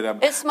 Well, I did.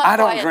 It's my I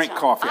don't quiet drink time.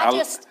 coffee. I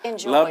just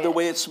enjoy it. Love the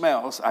way it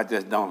smells. I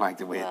just don't like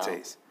the way it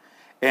tastes.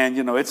 And,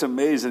 it's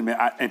amazing to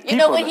me. You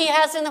know what he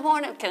has in the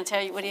morning? Can I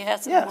tell you what he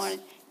has in the morning?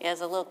 Yes. He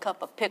has a little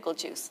cup of pickle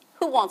juice.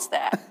 Who wants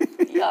that?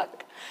 Yuck.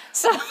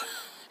 So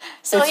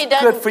it's he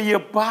doesn't. good for your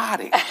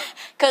body.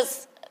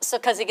 Because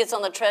he gets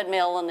on the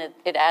treadmill and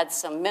it adds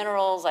some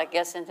minerals, I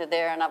guess, into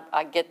there, and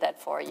I get that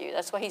for you.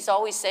 That's why he's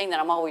always saying that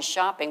I'm always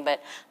shopping,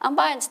 but I'm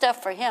buying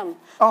stuff for him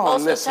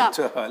most listen of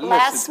the time. to her.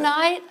 Last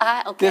night,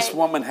 this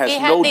woman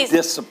has no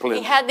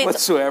discipline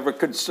whatsoever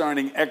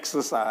concerning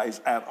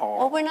exercise at all.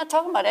 Well, we're not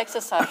talking about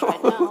exercise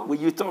right now. Well,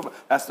 you talking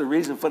about, that's the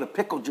reason for the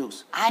pickle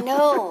juice. I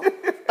know,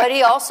 but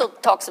he also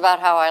talks about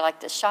how I like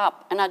to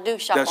shop, and I do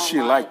shop online. Does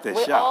she like to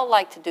shop? We all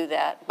like to do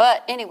that.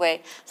 But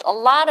anyway, a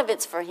lot of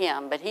it's for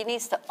him, but he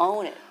needs to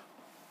own it.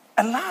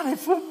 A lot of it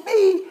for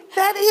me.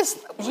 That is.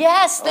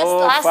 Yes,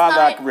 last Father,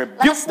 night. I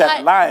rebuke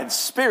that lying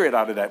spirit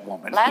out of that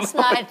woman. Last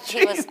night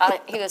he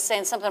was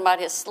saying something about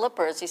his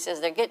slippers. He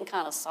says they're getting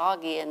kind of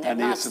soggy and they're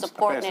not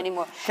supporting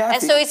anymore. Kathy.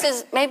 And so he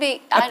says,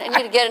 maybe I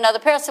need to get another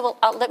pair. I said, well,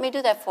 let me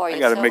do that for you. I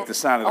got to make the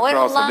sign of the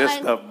cross on this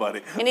stuff,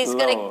 buddy. And he's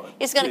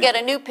going to get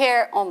a new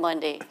pair on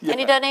Monday. Yeah.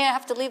 And he doesn't even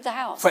have to leave the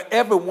house. For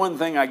every one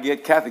thing I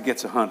get, Kathy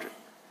gets 100.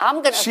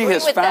 I'm going to agree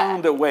with that. She has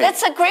found a way.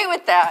 Let's agree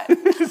with that.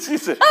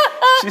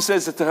 she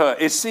says it to her.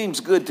 It seems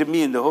good to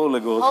me in the Holy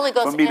Ghost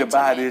for me to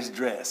buy this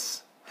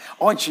dress.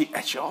 Oh, and she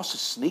also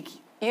sneaky.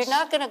 You're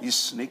not going to. You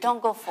sneaky.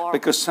 Don't go for it.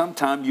 Because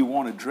sometimes you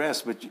want a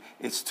dress, but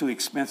it's too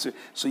expensive.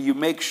 So you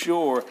make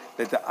sure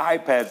that the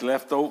iPad's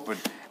left open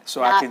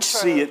so I can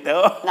see it.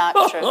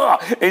 Not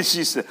true. And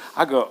she said,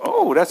 I go,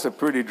 oh, that's a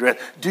pretty dress.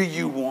 Do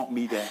you want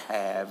me to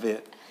have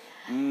it?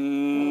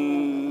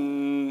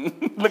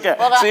 Look at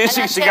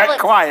she got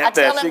quiet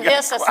there. I tell him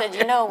this. I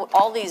said,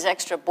 all these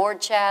extra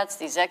board chats,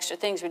 these extra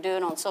things we're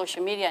doing on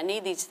social media, I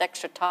need these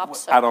extra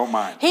tops. So I don't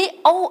mind.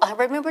 I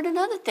remembered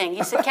another thing.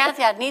 He said,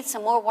 Kathy, I need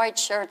some more white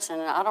shirts,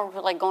 and I don't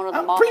feel like going to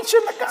the mall.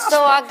 Preaching the gospel.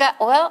 So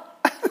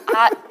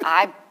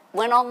I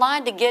went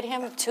online to get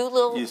him 2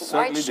 little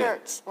white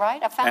shirts.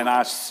 Right? I found them.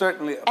 I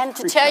certainly And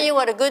to tell you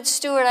what a good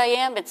steward I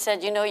am, it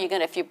said,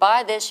 if you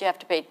buy this, you have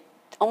to pay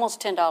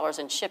almost $10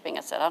 in shipping.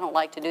 I said, I don't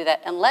like to do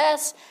that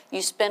unless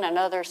you spend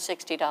another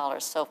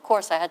 $60. So, of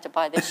course, I had to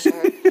buy this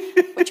shirt,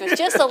 which was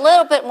just a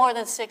little bit more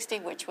than 60,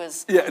 which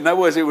was... Yeah, in other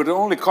words, it would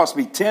only cost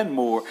me 10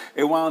 more.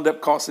 It wound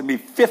up costing me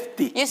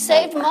 50 You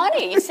saved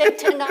money. You saved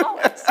 $10.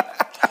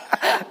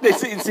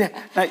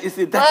 Now, you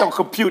see, that don't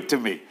compute to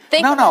me.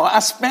 No, I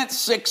spent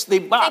 $60.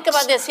 Think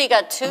about this. He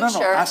got two shirts.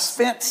 I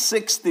spent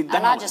 $60.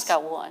 And I just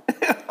got one.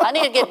 I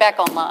need to get back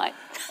online.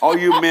 All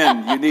you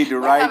men, you need to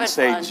write and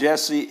say, fun.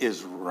 Jesse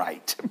is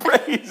right.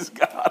 Praise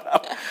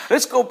God.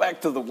 Let's go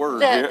back to the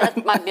word here.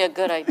 That might be a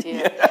good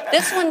idea.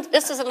 Yeah.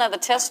 This is another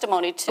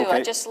testimony, too. Okay.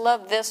 I just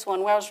love this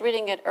one. When I was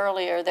reading it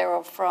earlier, they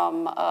were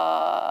from,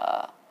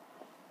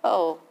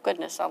 oh,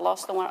 goodness, I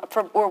lost the one.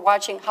 We're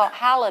watching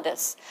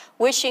Hallidas,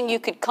 wishing you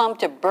could come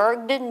to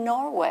Bergen,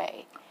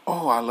 Norway.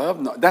 Oh, I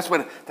love that's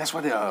what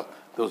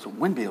those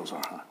windmills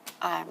are, huh?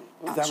 I'm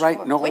not Is that sure.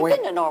 right? Norway? We've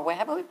been to Norway,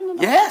 haven't we? Been to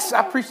Norway? Yes,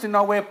 I preached in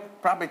Norway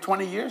probably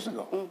 20 years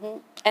ago. Mm-hmm.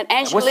 And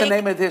Angelique, what's the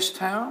name of this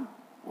town?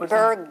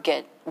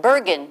 Bergen.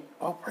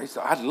 Oh, praise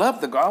God. I'd love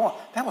to go.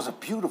 That was a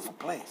beautiful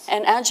place.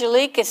 And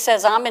Angelique, it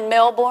says, I'm in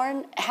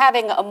Melbourne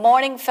having a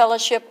morning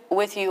fellowship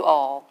with you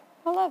all.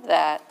 I love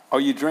that. Are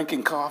you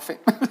drinking coffee?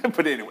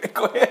 But anyway,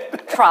 go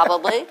ahead.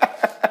 Probably,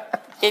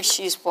 if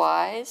she's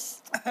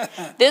wise.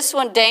 This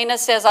one, Dana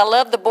says, I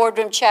love the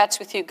boardroom chats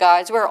with you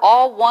guys. We're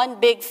all one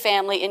big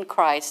family in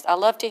Christ. I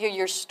love to hear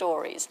your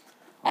stories.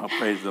 Oh,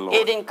 praise the Lord.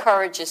 It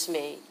encourages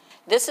me.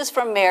 This is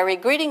from Mary.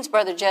 Greetings,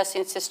 Brother Jesse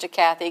and Sister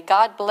Kathy.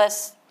 God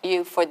bless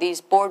you for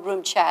these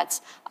boardroom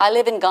chats. I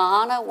live in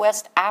Ghana,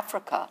 West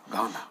Africa.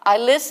 Ghana.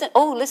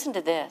 Listen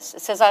to this.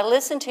 It says, I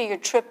listen to your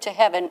trip to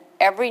heaven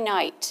every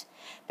night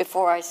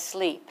before I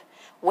sleep,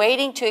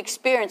 waiting to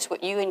experience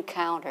what you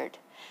encountered.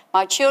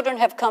 My children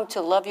have come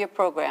to love your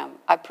program.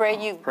 I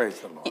pray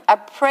praise the Lord. I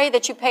pray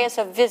that you pay us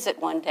a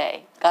visit one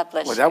day. God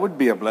bless you. Well, that would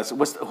be a blessing.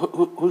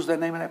 Who's the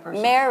name of that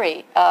person?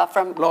 Mary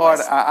from Lord,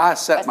 I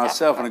set West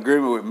myself Africa. in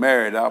agreement with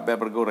Mary that I'll be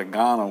able to go to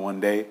Ghana one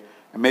day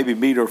and maybe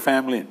meet her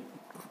family and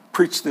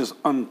preach this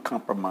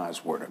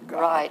uncompromised word of God.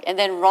 Right. And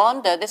then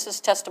Rhonda, this is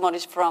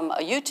testimonies from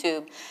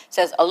YouTube,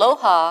 says,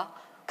 Aloha,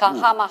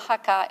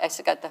 kahamahaka. I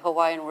got the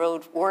Hawaiian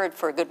word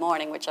for good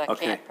morning, which I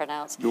can't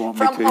pronounce. You want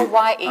from me to?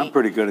 Hawaii. I'm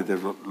pretty good at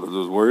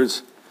those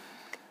words.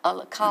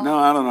 No, No,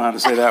 I don't know how to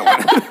say that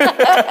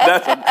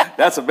one.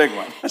 That's a big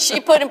one. She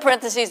put in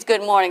parentheses,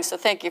 good morning, so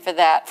thank you for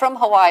that. From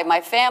Hawaii,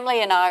 my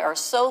family and I are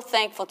so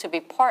thankful to be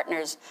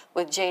partners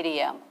with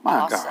JDM. My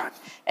awesome. God.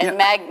 And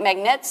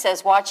Magnette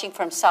says, watching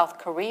from South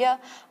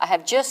Korea, I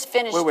have just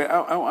finished. Wait,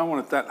 I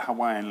want that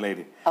Hawaiian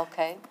lady.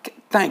 Okay.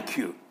 Thank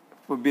you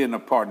for being a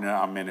partner in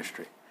our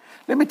ministry.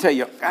 Let me tell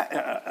you,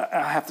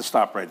 I have to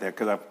stop right there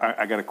because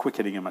I got a quick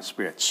hitting in my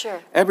spirit.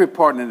 Sure. Every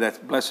partner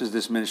that blesses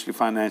this ministry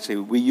financially,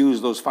 we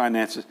use those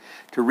finances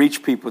to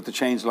reach people, to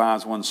change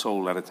lives one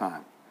soul at a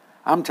time.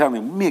 I'm telling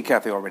you, me and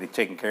Kathy are already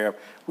taken care of.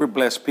 We're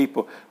blessed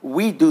people.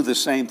 We do the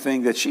same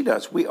thing that she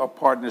does. We are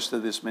partners to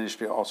this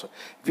ministry also.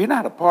 If you're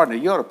not a partner,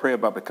 you ought to pray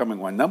about becoming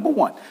one. Number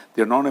one,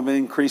 the anointing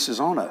increases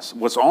on us.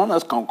 What's on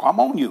us can come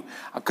on you.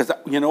 Because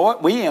you know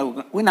what?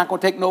 We're not going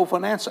to take no for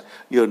an answer.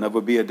 You'll never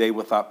be a day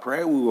without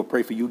prayer. We will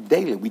pray for you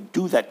daily. We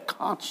do that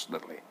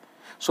constantly.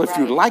 So if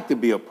you'd like to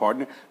be a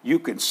partner, you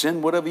can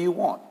send whatever you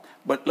want.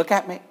 But look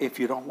at me. If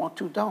you don't want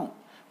to, don't.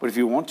 But if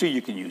you want to,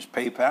 you can use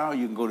PayPal.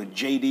 You can go to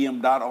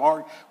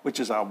jdm.org, which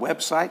is our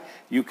website.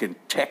 You can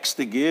text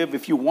to give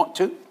if you want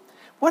to.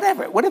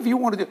 Whatever you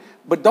want to do.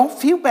 But don't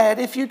feel bad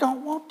if you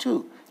don't want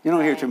to. You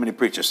don't hear too many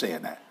preachers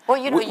saying that. Well,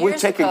 you know, we're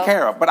taken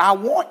care of. But I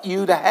want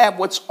you to have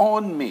what's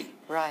on me.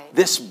 Right.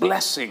 This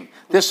blessing,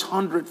 this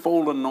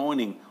 100-fold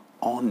anointing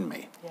on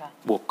me. Yeah.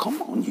 Well,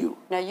 come on, you.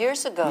 Now,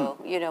 years ago,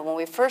 when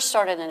we first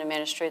started in the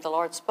ministry, the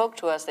Lord spoke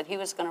to us that He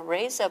was going to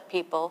raise up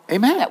people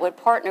that would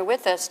partner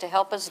with us to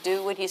help us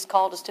do what He's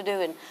called us to do.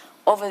 And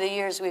over the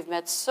years, we've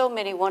met so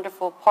many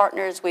wonderful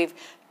partners.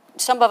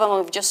 Some of them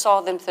we've just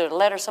saw them through the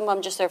letter. Some of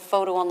them just their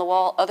photo on the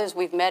wall. Others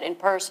we've met in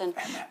person.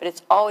 Amen. But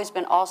it's always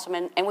been awesome.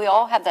 And we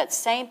all have that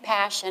same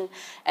passion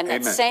and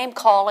that same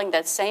calling,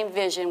 that same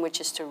vision, which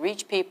is to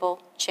reach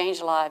people, change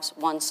lives,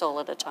 one soul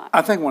at a time.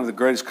 I think one of the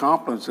greatest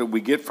compliments that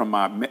we get from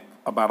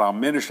about our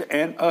ministry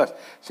and us,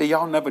 say,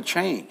 y'all never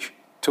change.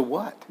 To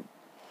what?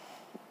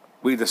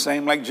 We're the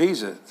same like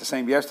Jesus, the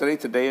same yesterday,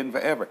 today, and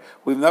forever.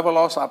 We've never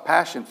lost our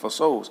passion for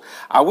souls.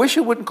 I wish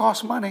it wouldn't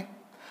cost money.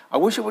 I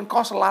wish it wouldn't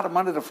cost a lot of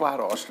money to fly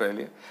to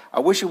Australia. I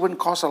wish it wouldn't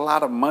cost a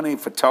lot of money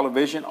for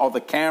television or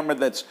the camera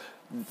that's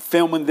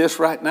filming this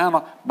right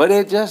now. But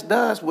it just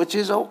does, which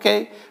is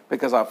okay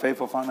because our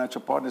faithful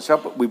financial partners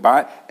help it. We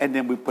buy it, and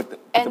then we put the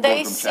And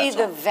they see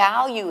the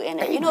value in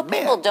it. Amen.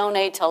 People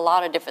donate to a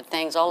lot of different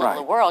things all over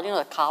the world.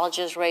 The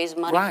colleges raise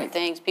money for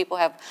things. People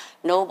have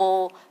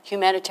noble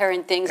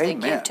humanitarian things they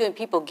give to, and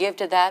people give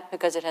to that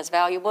because it has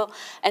value.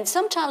 And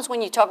sometimes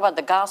when you talk about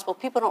the gospel,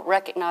 people don't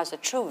recognize the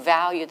true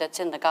value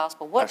that's in the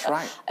gospel. What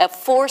a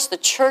force the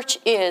church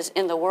is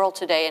in the world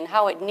today and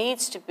how it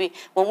needs to be.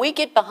 When we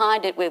get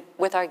behind it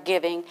with our giving,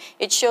 giving,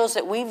 it shows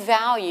that we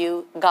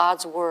value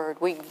God's word.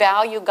 We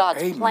value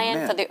God's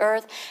plan for the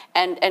earth,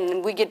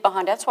 and we get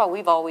behind. That's why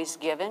we've always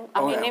given.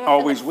 I mean, even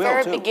always from the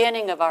very too.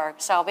 beginning of our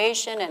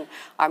salvation and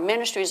our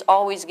ministry is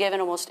always given.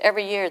 Almost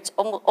every year, it's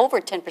almost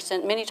over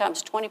 10%, many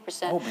times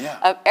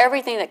 20% of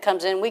everything that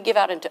comes in. We give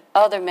out into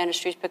other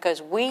ministries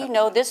because we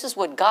know this is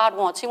what God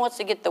wants. He wants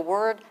to get the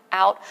word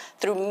out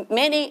through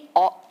many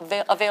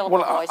available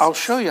voices. I'll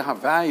show you how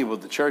valuable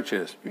the church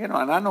is. You know,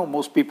 and I know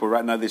most people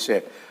right now, they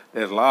say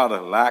there's a lot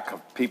of lack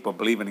of people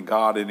believing in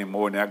God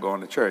anymore and they're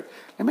going to church.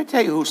 Let me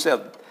tell you who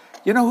said,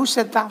 you know who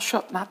said thou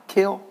shalt not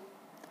kill?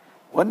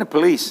 Wasn't the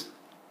police.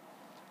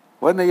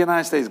 Wasn't the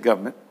United States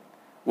government.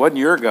 Wasn't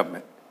your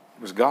government.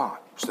 It was God.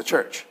 It was the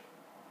church.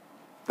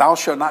 Thou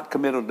shalt not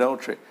commit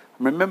adultery.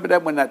 Remember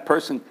that when that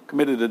person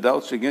committed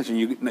adultery against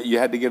you, you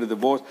had to get a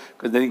divorce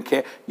because they didn't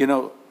care. You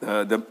know,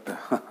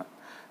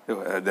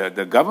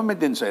 the government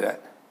didn't say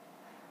that.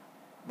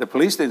 The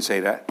police didn't say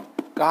that.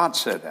 God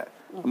said that.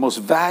 The most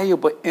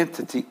valuable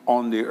entity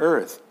on the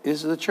earth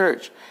is the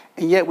church.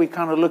 And yet we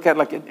kind of look at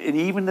like, and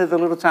even in the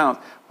little towns,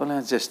 well,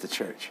 that's just the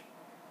church.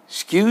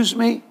 Excuse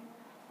me?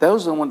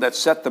 Those are the ones that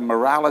set the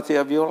morality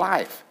of your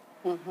life.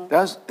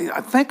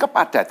 Think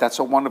about that. That's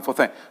a wonderful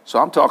thing. So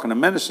I'm talking to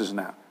ministers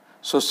now.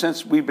 So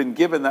since we've been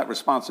given that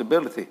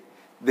responsibility,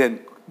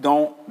 then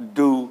don't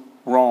do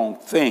wrong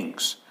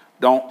things.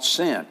 Don't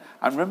sin.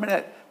 I remember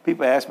that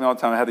people ask me all the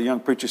time. I had a young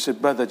preacher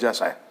said, Brother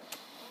Jesse,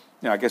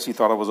 you know, I guess he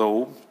thought I was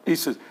old. He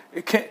says,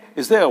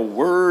 is there a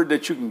word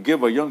that you can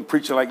give a young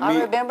preacher like me?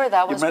 I remember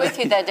that. I was with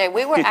you that day.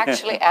 We were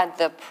actually at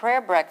the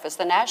prayer breakfast,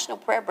 the National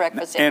Prayer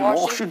Breakfast in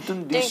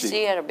Washington,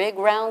 D.C. at a big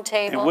round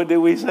table. And what did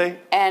we say?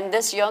 And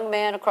this young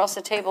man across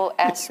the table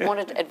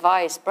wanted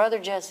advice. Brother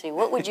Jesse,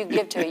 what would you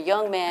give to a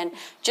young man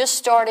just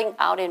starting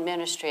out in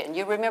ministry? And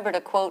you remember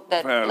the quote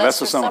that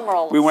Lester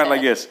Summerall said. We went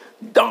like this,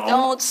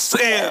 don't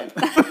sin.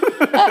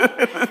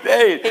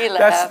 Hey, he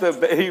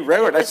laughed. He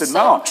read it. I said,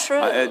 so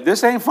no,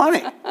 this ain't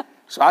funny.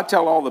 So I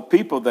tell all the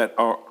people that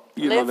are,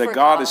 that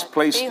God has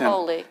placed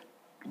in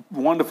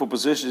wonderful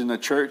positions in the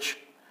church,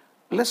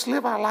 let's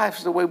live our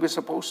lives the way we're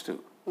supposed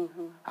to.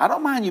 I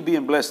don't mind you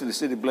being blessed in the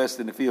city, blessed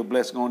in the field,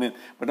 blessed going in,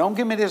 but don't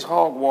give me this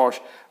hogwash.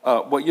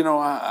 But you know,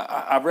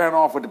 I ran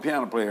off with the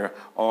piano player,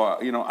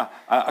 or you know,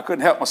 I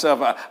couldn't help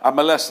myself. I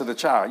molested a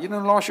child. You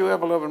didn't lost your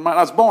ever loving mind.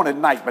 I was born at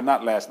night, but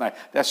not last night.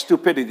 That's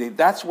stupidity.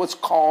 That's what's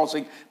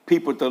causing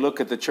people to look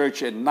at the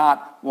church and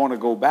not want to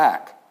go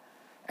back.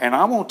 And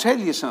I'm going to tell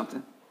you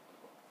something.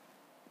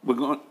 You're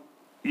going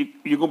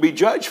to be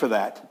judged for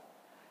that.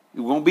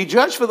 You're going to be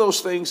judged for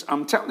those things.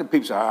 I'm telling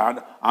people.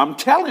 I'm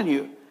telling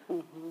you.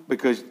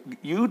 Because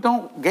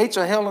gates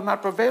of hell will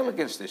not prevail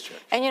against this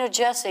church. And you know,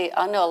 Jesse,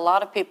 I know a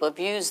lot of people have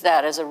used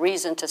that as a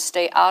reason to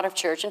stay out of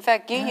church. In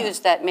fact, you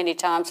used that many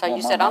times. How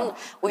you said,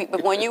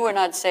 but when you were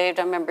not saved,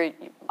 I remember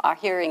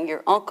hearing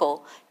your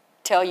uncle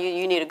tell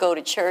you need to go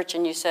to church,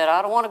 and you said,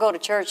 I don't want to go to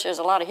church. There's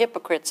a lot of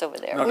hypocrites over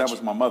there. No, that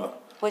was my mother.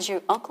 Was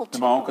your uncle too?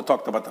 My uncle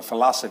talked about the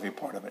philosophy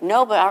part of it.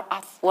 No, but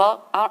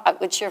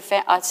it's your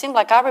it seemed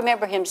like I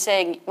remember him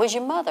saying, was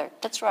your mother?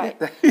 That's right.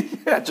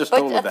 Yeah, I just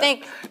told her that.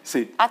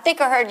 I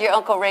think I heard your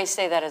Uncle Ray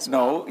say that as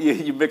well. No,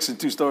 you're mixing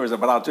two stories up,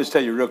 but I'll just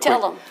tell you real quick.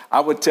 Tell him. I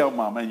would tell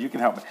Mama, and you can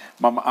help me.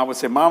 Mama, I would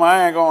say, Mama,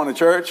 I ain't going to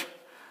church.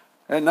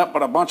 There's nothing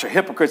but a bunch of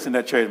hypocrites in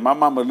that church. My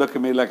mama would look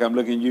at me like I'm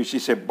looking at you. She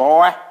said,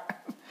 boy,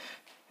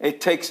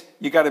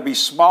 you got to be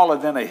smaller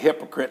than a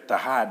hypocrite to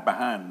hide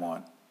behind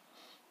one.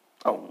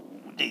 Oh,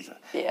 Jesus.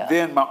 Yeah.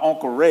 Then my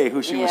Uncle Ray,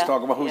 who she was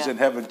talking about, who's in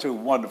heaven too,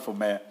 wonderful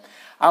man.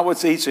 I would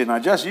say, he'd say, now,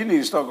 Justin, you need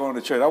to start going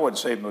to church. I wouldn't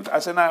say no. I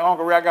said, now,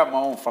 Uncle Ray, I got my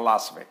own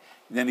philosophy.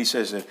 And then he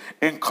says,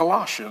 in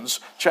Colossians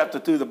chapter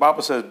 2, the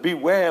Bible says,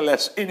 beware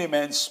lest any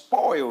man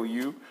spoil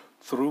you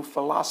through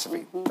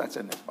philosophy. That's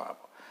in this Bible.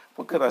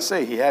 What could I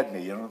say? He had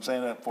me, you know what I'm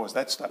saying? That for us,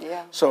 that stuff.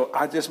 Yeah. So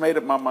I just made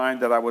up my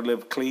mind that I would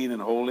live clean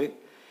and holy.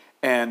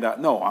 And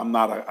no, I'm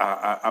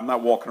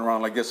not walking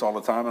around like this all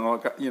the time.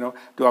 And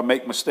do I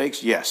make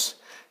mistakes? Yes.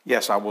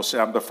 Yes, I will say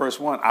I'm the first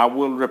one. I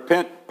will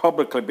repent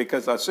publicly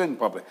because I sinned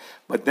publicly.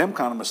 But them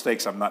kind of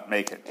mistakes I'm not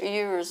making.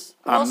 Most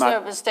of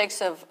the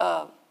mistakes of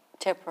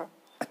temper.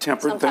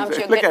 Tempered sometimes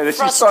things. Look at it.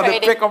 She started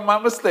to pick on my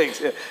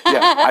mistakes. Yeah,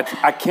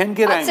 I can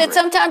get angry. I said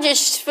sometimes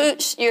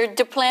your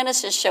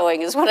Duplantis is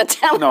showing is what I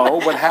tell her. No,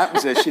 what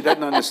happens is she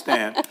doesn't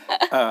understand.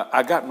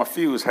 I got my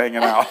fuse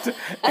hanging out,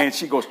 and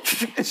she goes,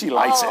 and she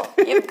lights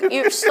it.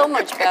 You're so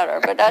much better,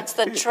 but that's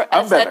the...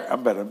 I'm better.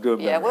 I'm doing better.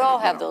 Yeah, we all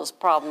have those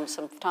problems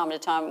from time to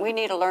time. We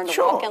need to learn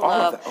to walk in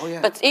love. Oh, yeah.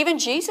 But even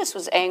Jesus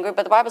was angry,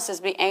 but the Bible says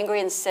be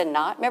angry and sin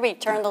not. Remember, he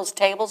turned those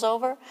tables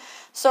over?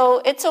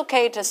 So it's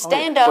okay to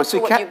stand up for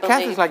what you believe.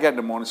 Kathy's like that in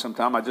the morning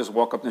sometime. I just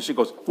walk up and she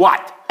goes,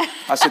 what?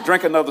 I said,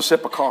 drink another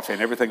sip of coffee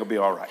and everything will be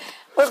all right.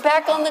 We're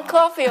back on the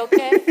coffee,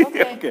 okay?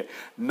 Okay. Okay.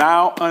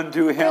 Now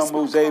unto him Where's my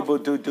who's coffee? able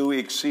to do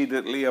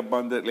exceedingly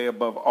abundantly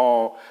above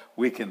all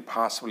we can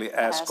possibly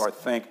ask or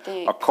think,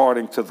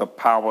 according to the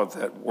power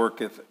that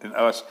worketh in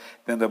us.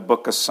 Then the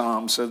book of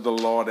Psalms says the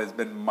Lord has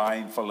been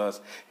mindful of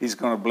us. He's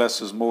going to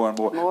bless us more and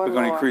more. More We're and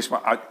going to more. increase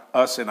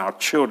us and our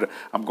children.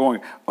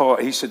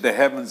 He said the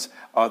heavens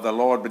are the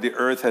Lord, but the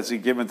earth has he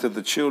given to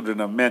the children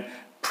of men.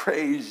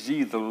 Praise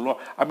ye the Lord.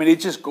 I mean, it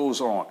just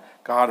goes on.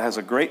 God has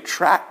a great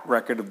track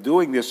record of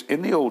doing this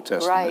in the Old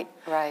Testament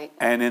Right.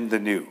 and in the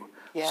New.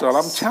 Yes. So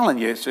I'm telling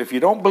you, so if you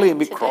don't believe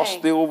me, Today. cross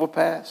the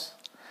overpass.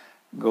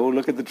 Go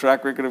look at the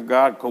track record of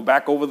God. Go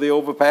back over the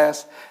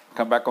overpass.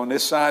 Come back on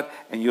this side,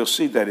 and you'll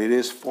see that it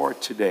is for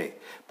today.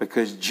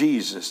 Because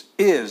Jesus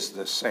is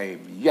the same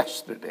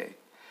yesterday,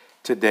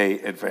 today,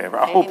 and forever.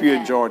 I hope you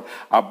Amen. enjoyed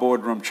our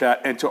boardroom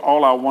chat. And to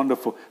all our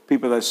wonderful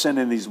people that send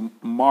in these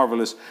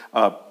marvelous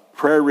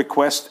prayer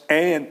requests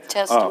and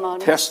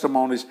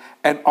testimonies,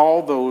 and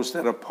all those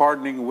that are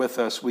partnering with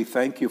us, we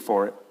thank you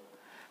for it.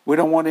 We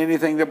don't want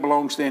anything that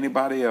belongs to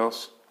anybody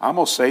else. I'm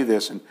going to say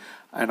this,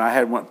 and I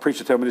had one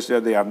preacher tell me this the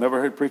other day. I've never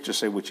heard preachers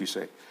say what you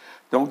say.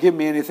 Don't give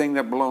me anything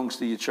that belongs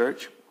to your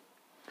church.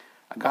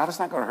 God is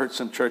not going to hurt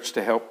some church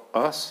to help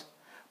us.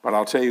 But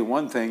I'll tell you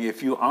one thing.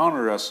 If you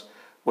honor us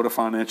with a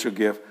financial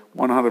gift,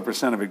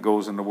 100% of it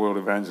goes in the world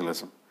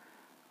evangelism.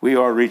 We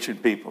are reaching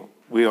people.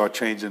 We are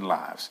changing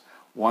lives,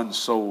 one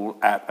soul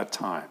at a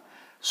time.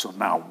 So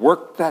now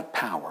work that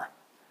power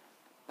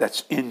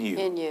that's in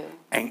you.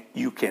 And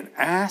you can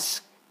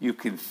ask, you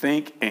can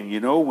think, and you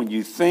know when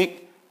you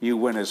think, you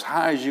went as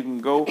high as you can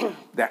go,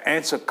 the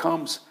answer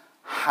comes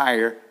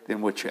higher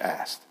than what you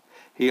asked.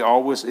 He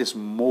always is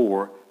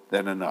more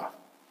than enough.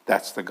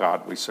 That's the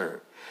God we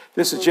serve.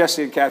 This is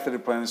Jesse and Kathy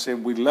DePlanter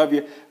saying we love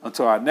you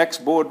until our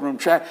next boardroom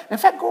chat. In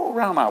fact, go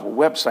around our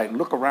website and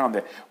look around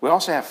there. We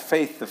also have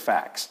Faith the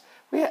Facts.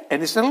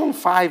 And it's a little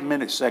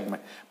 5-minute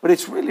segment, but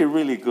it's really,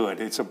 really good.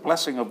 It's a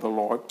blessing of the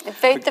Lord. And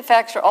Faith the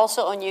Facts are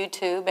also on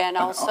YouTube and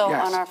also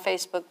on our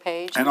Facebook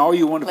page. And all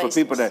you wonderful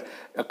people that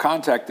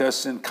contact us,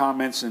 send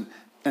comments and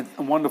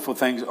wonderful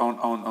things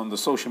on the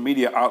social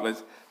media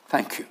outlets,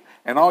 thank you.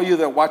 And all you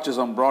that watch us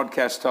on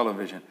broadcast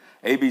television,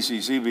 ABC,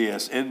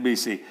 CBS,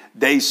 NBC,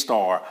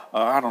 Daystar,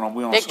 I don't know,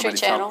 we're on Victory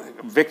Channel.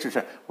 Victory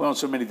Channel. We're on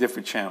so many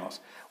different channels.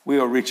 We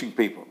are reaching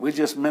people. We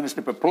just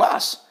minister, but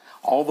plus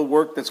all the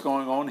work that's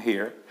going on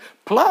here,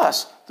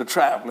 plus the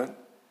traveling.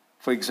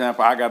 For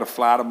example, I got to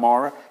fly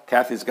tomorrow.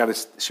 Kathy's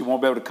she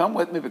won't be able to come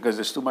with me because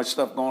there's too much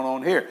stuff going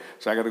on here.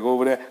 So I got to go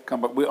over there,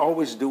 come back. We're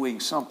always doing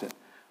something.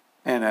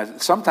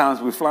 And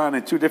sometimes we're flying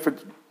in 2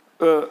 different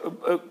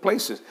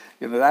places.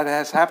 You know, that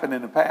has happened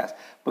in the past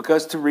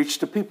because to reach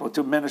the people,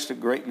 to minister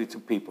greatly to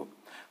people.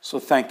 So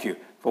thank you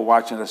for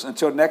watching us.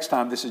 Until next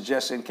time, this is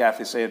Jesse and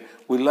Kathy saying,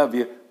 we love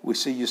you. We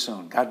see you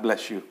soon. God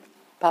bless you.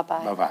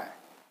 Bye-bye. Bye-bye.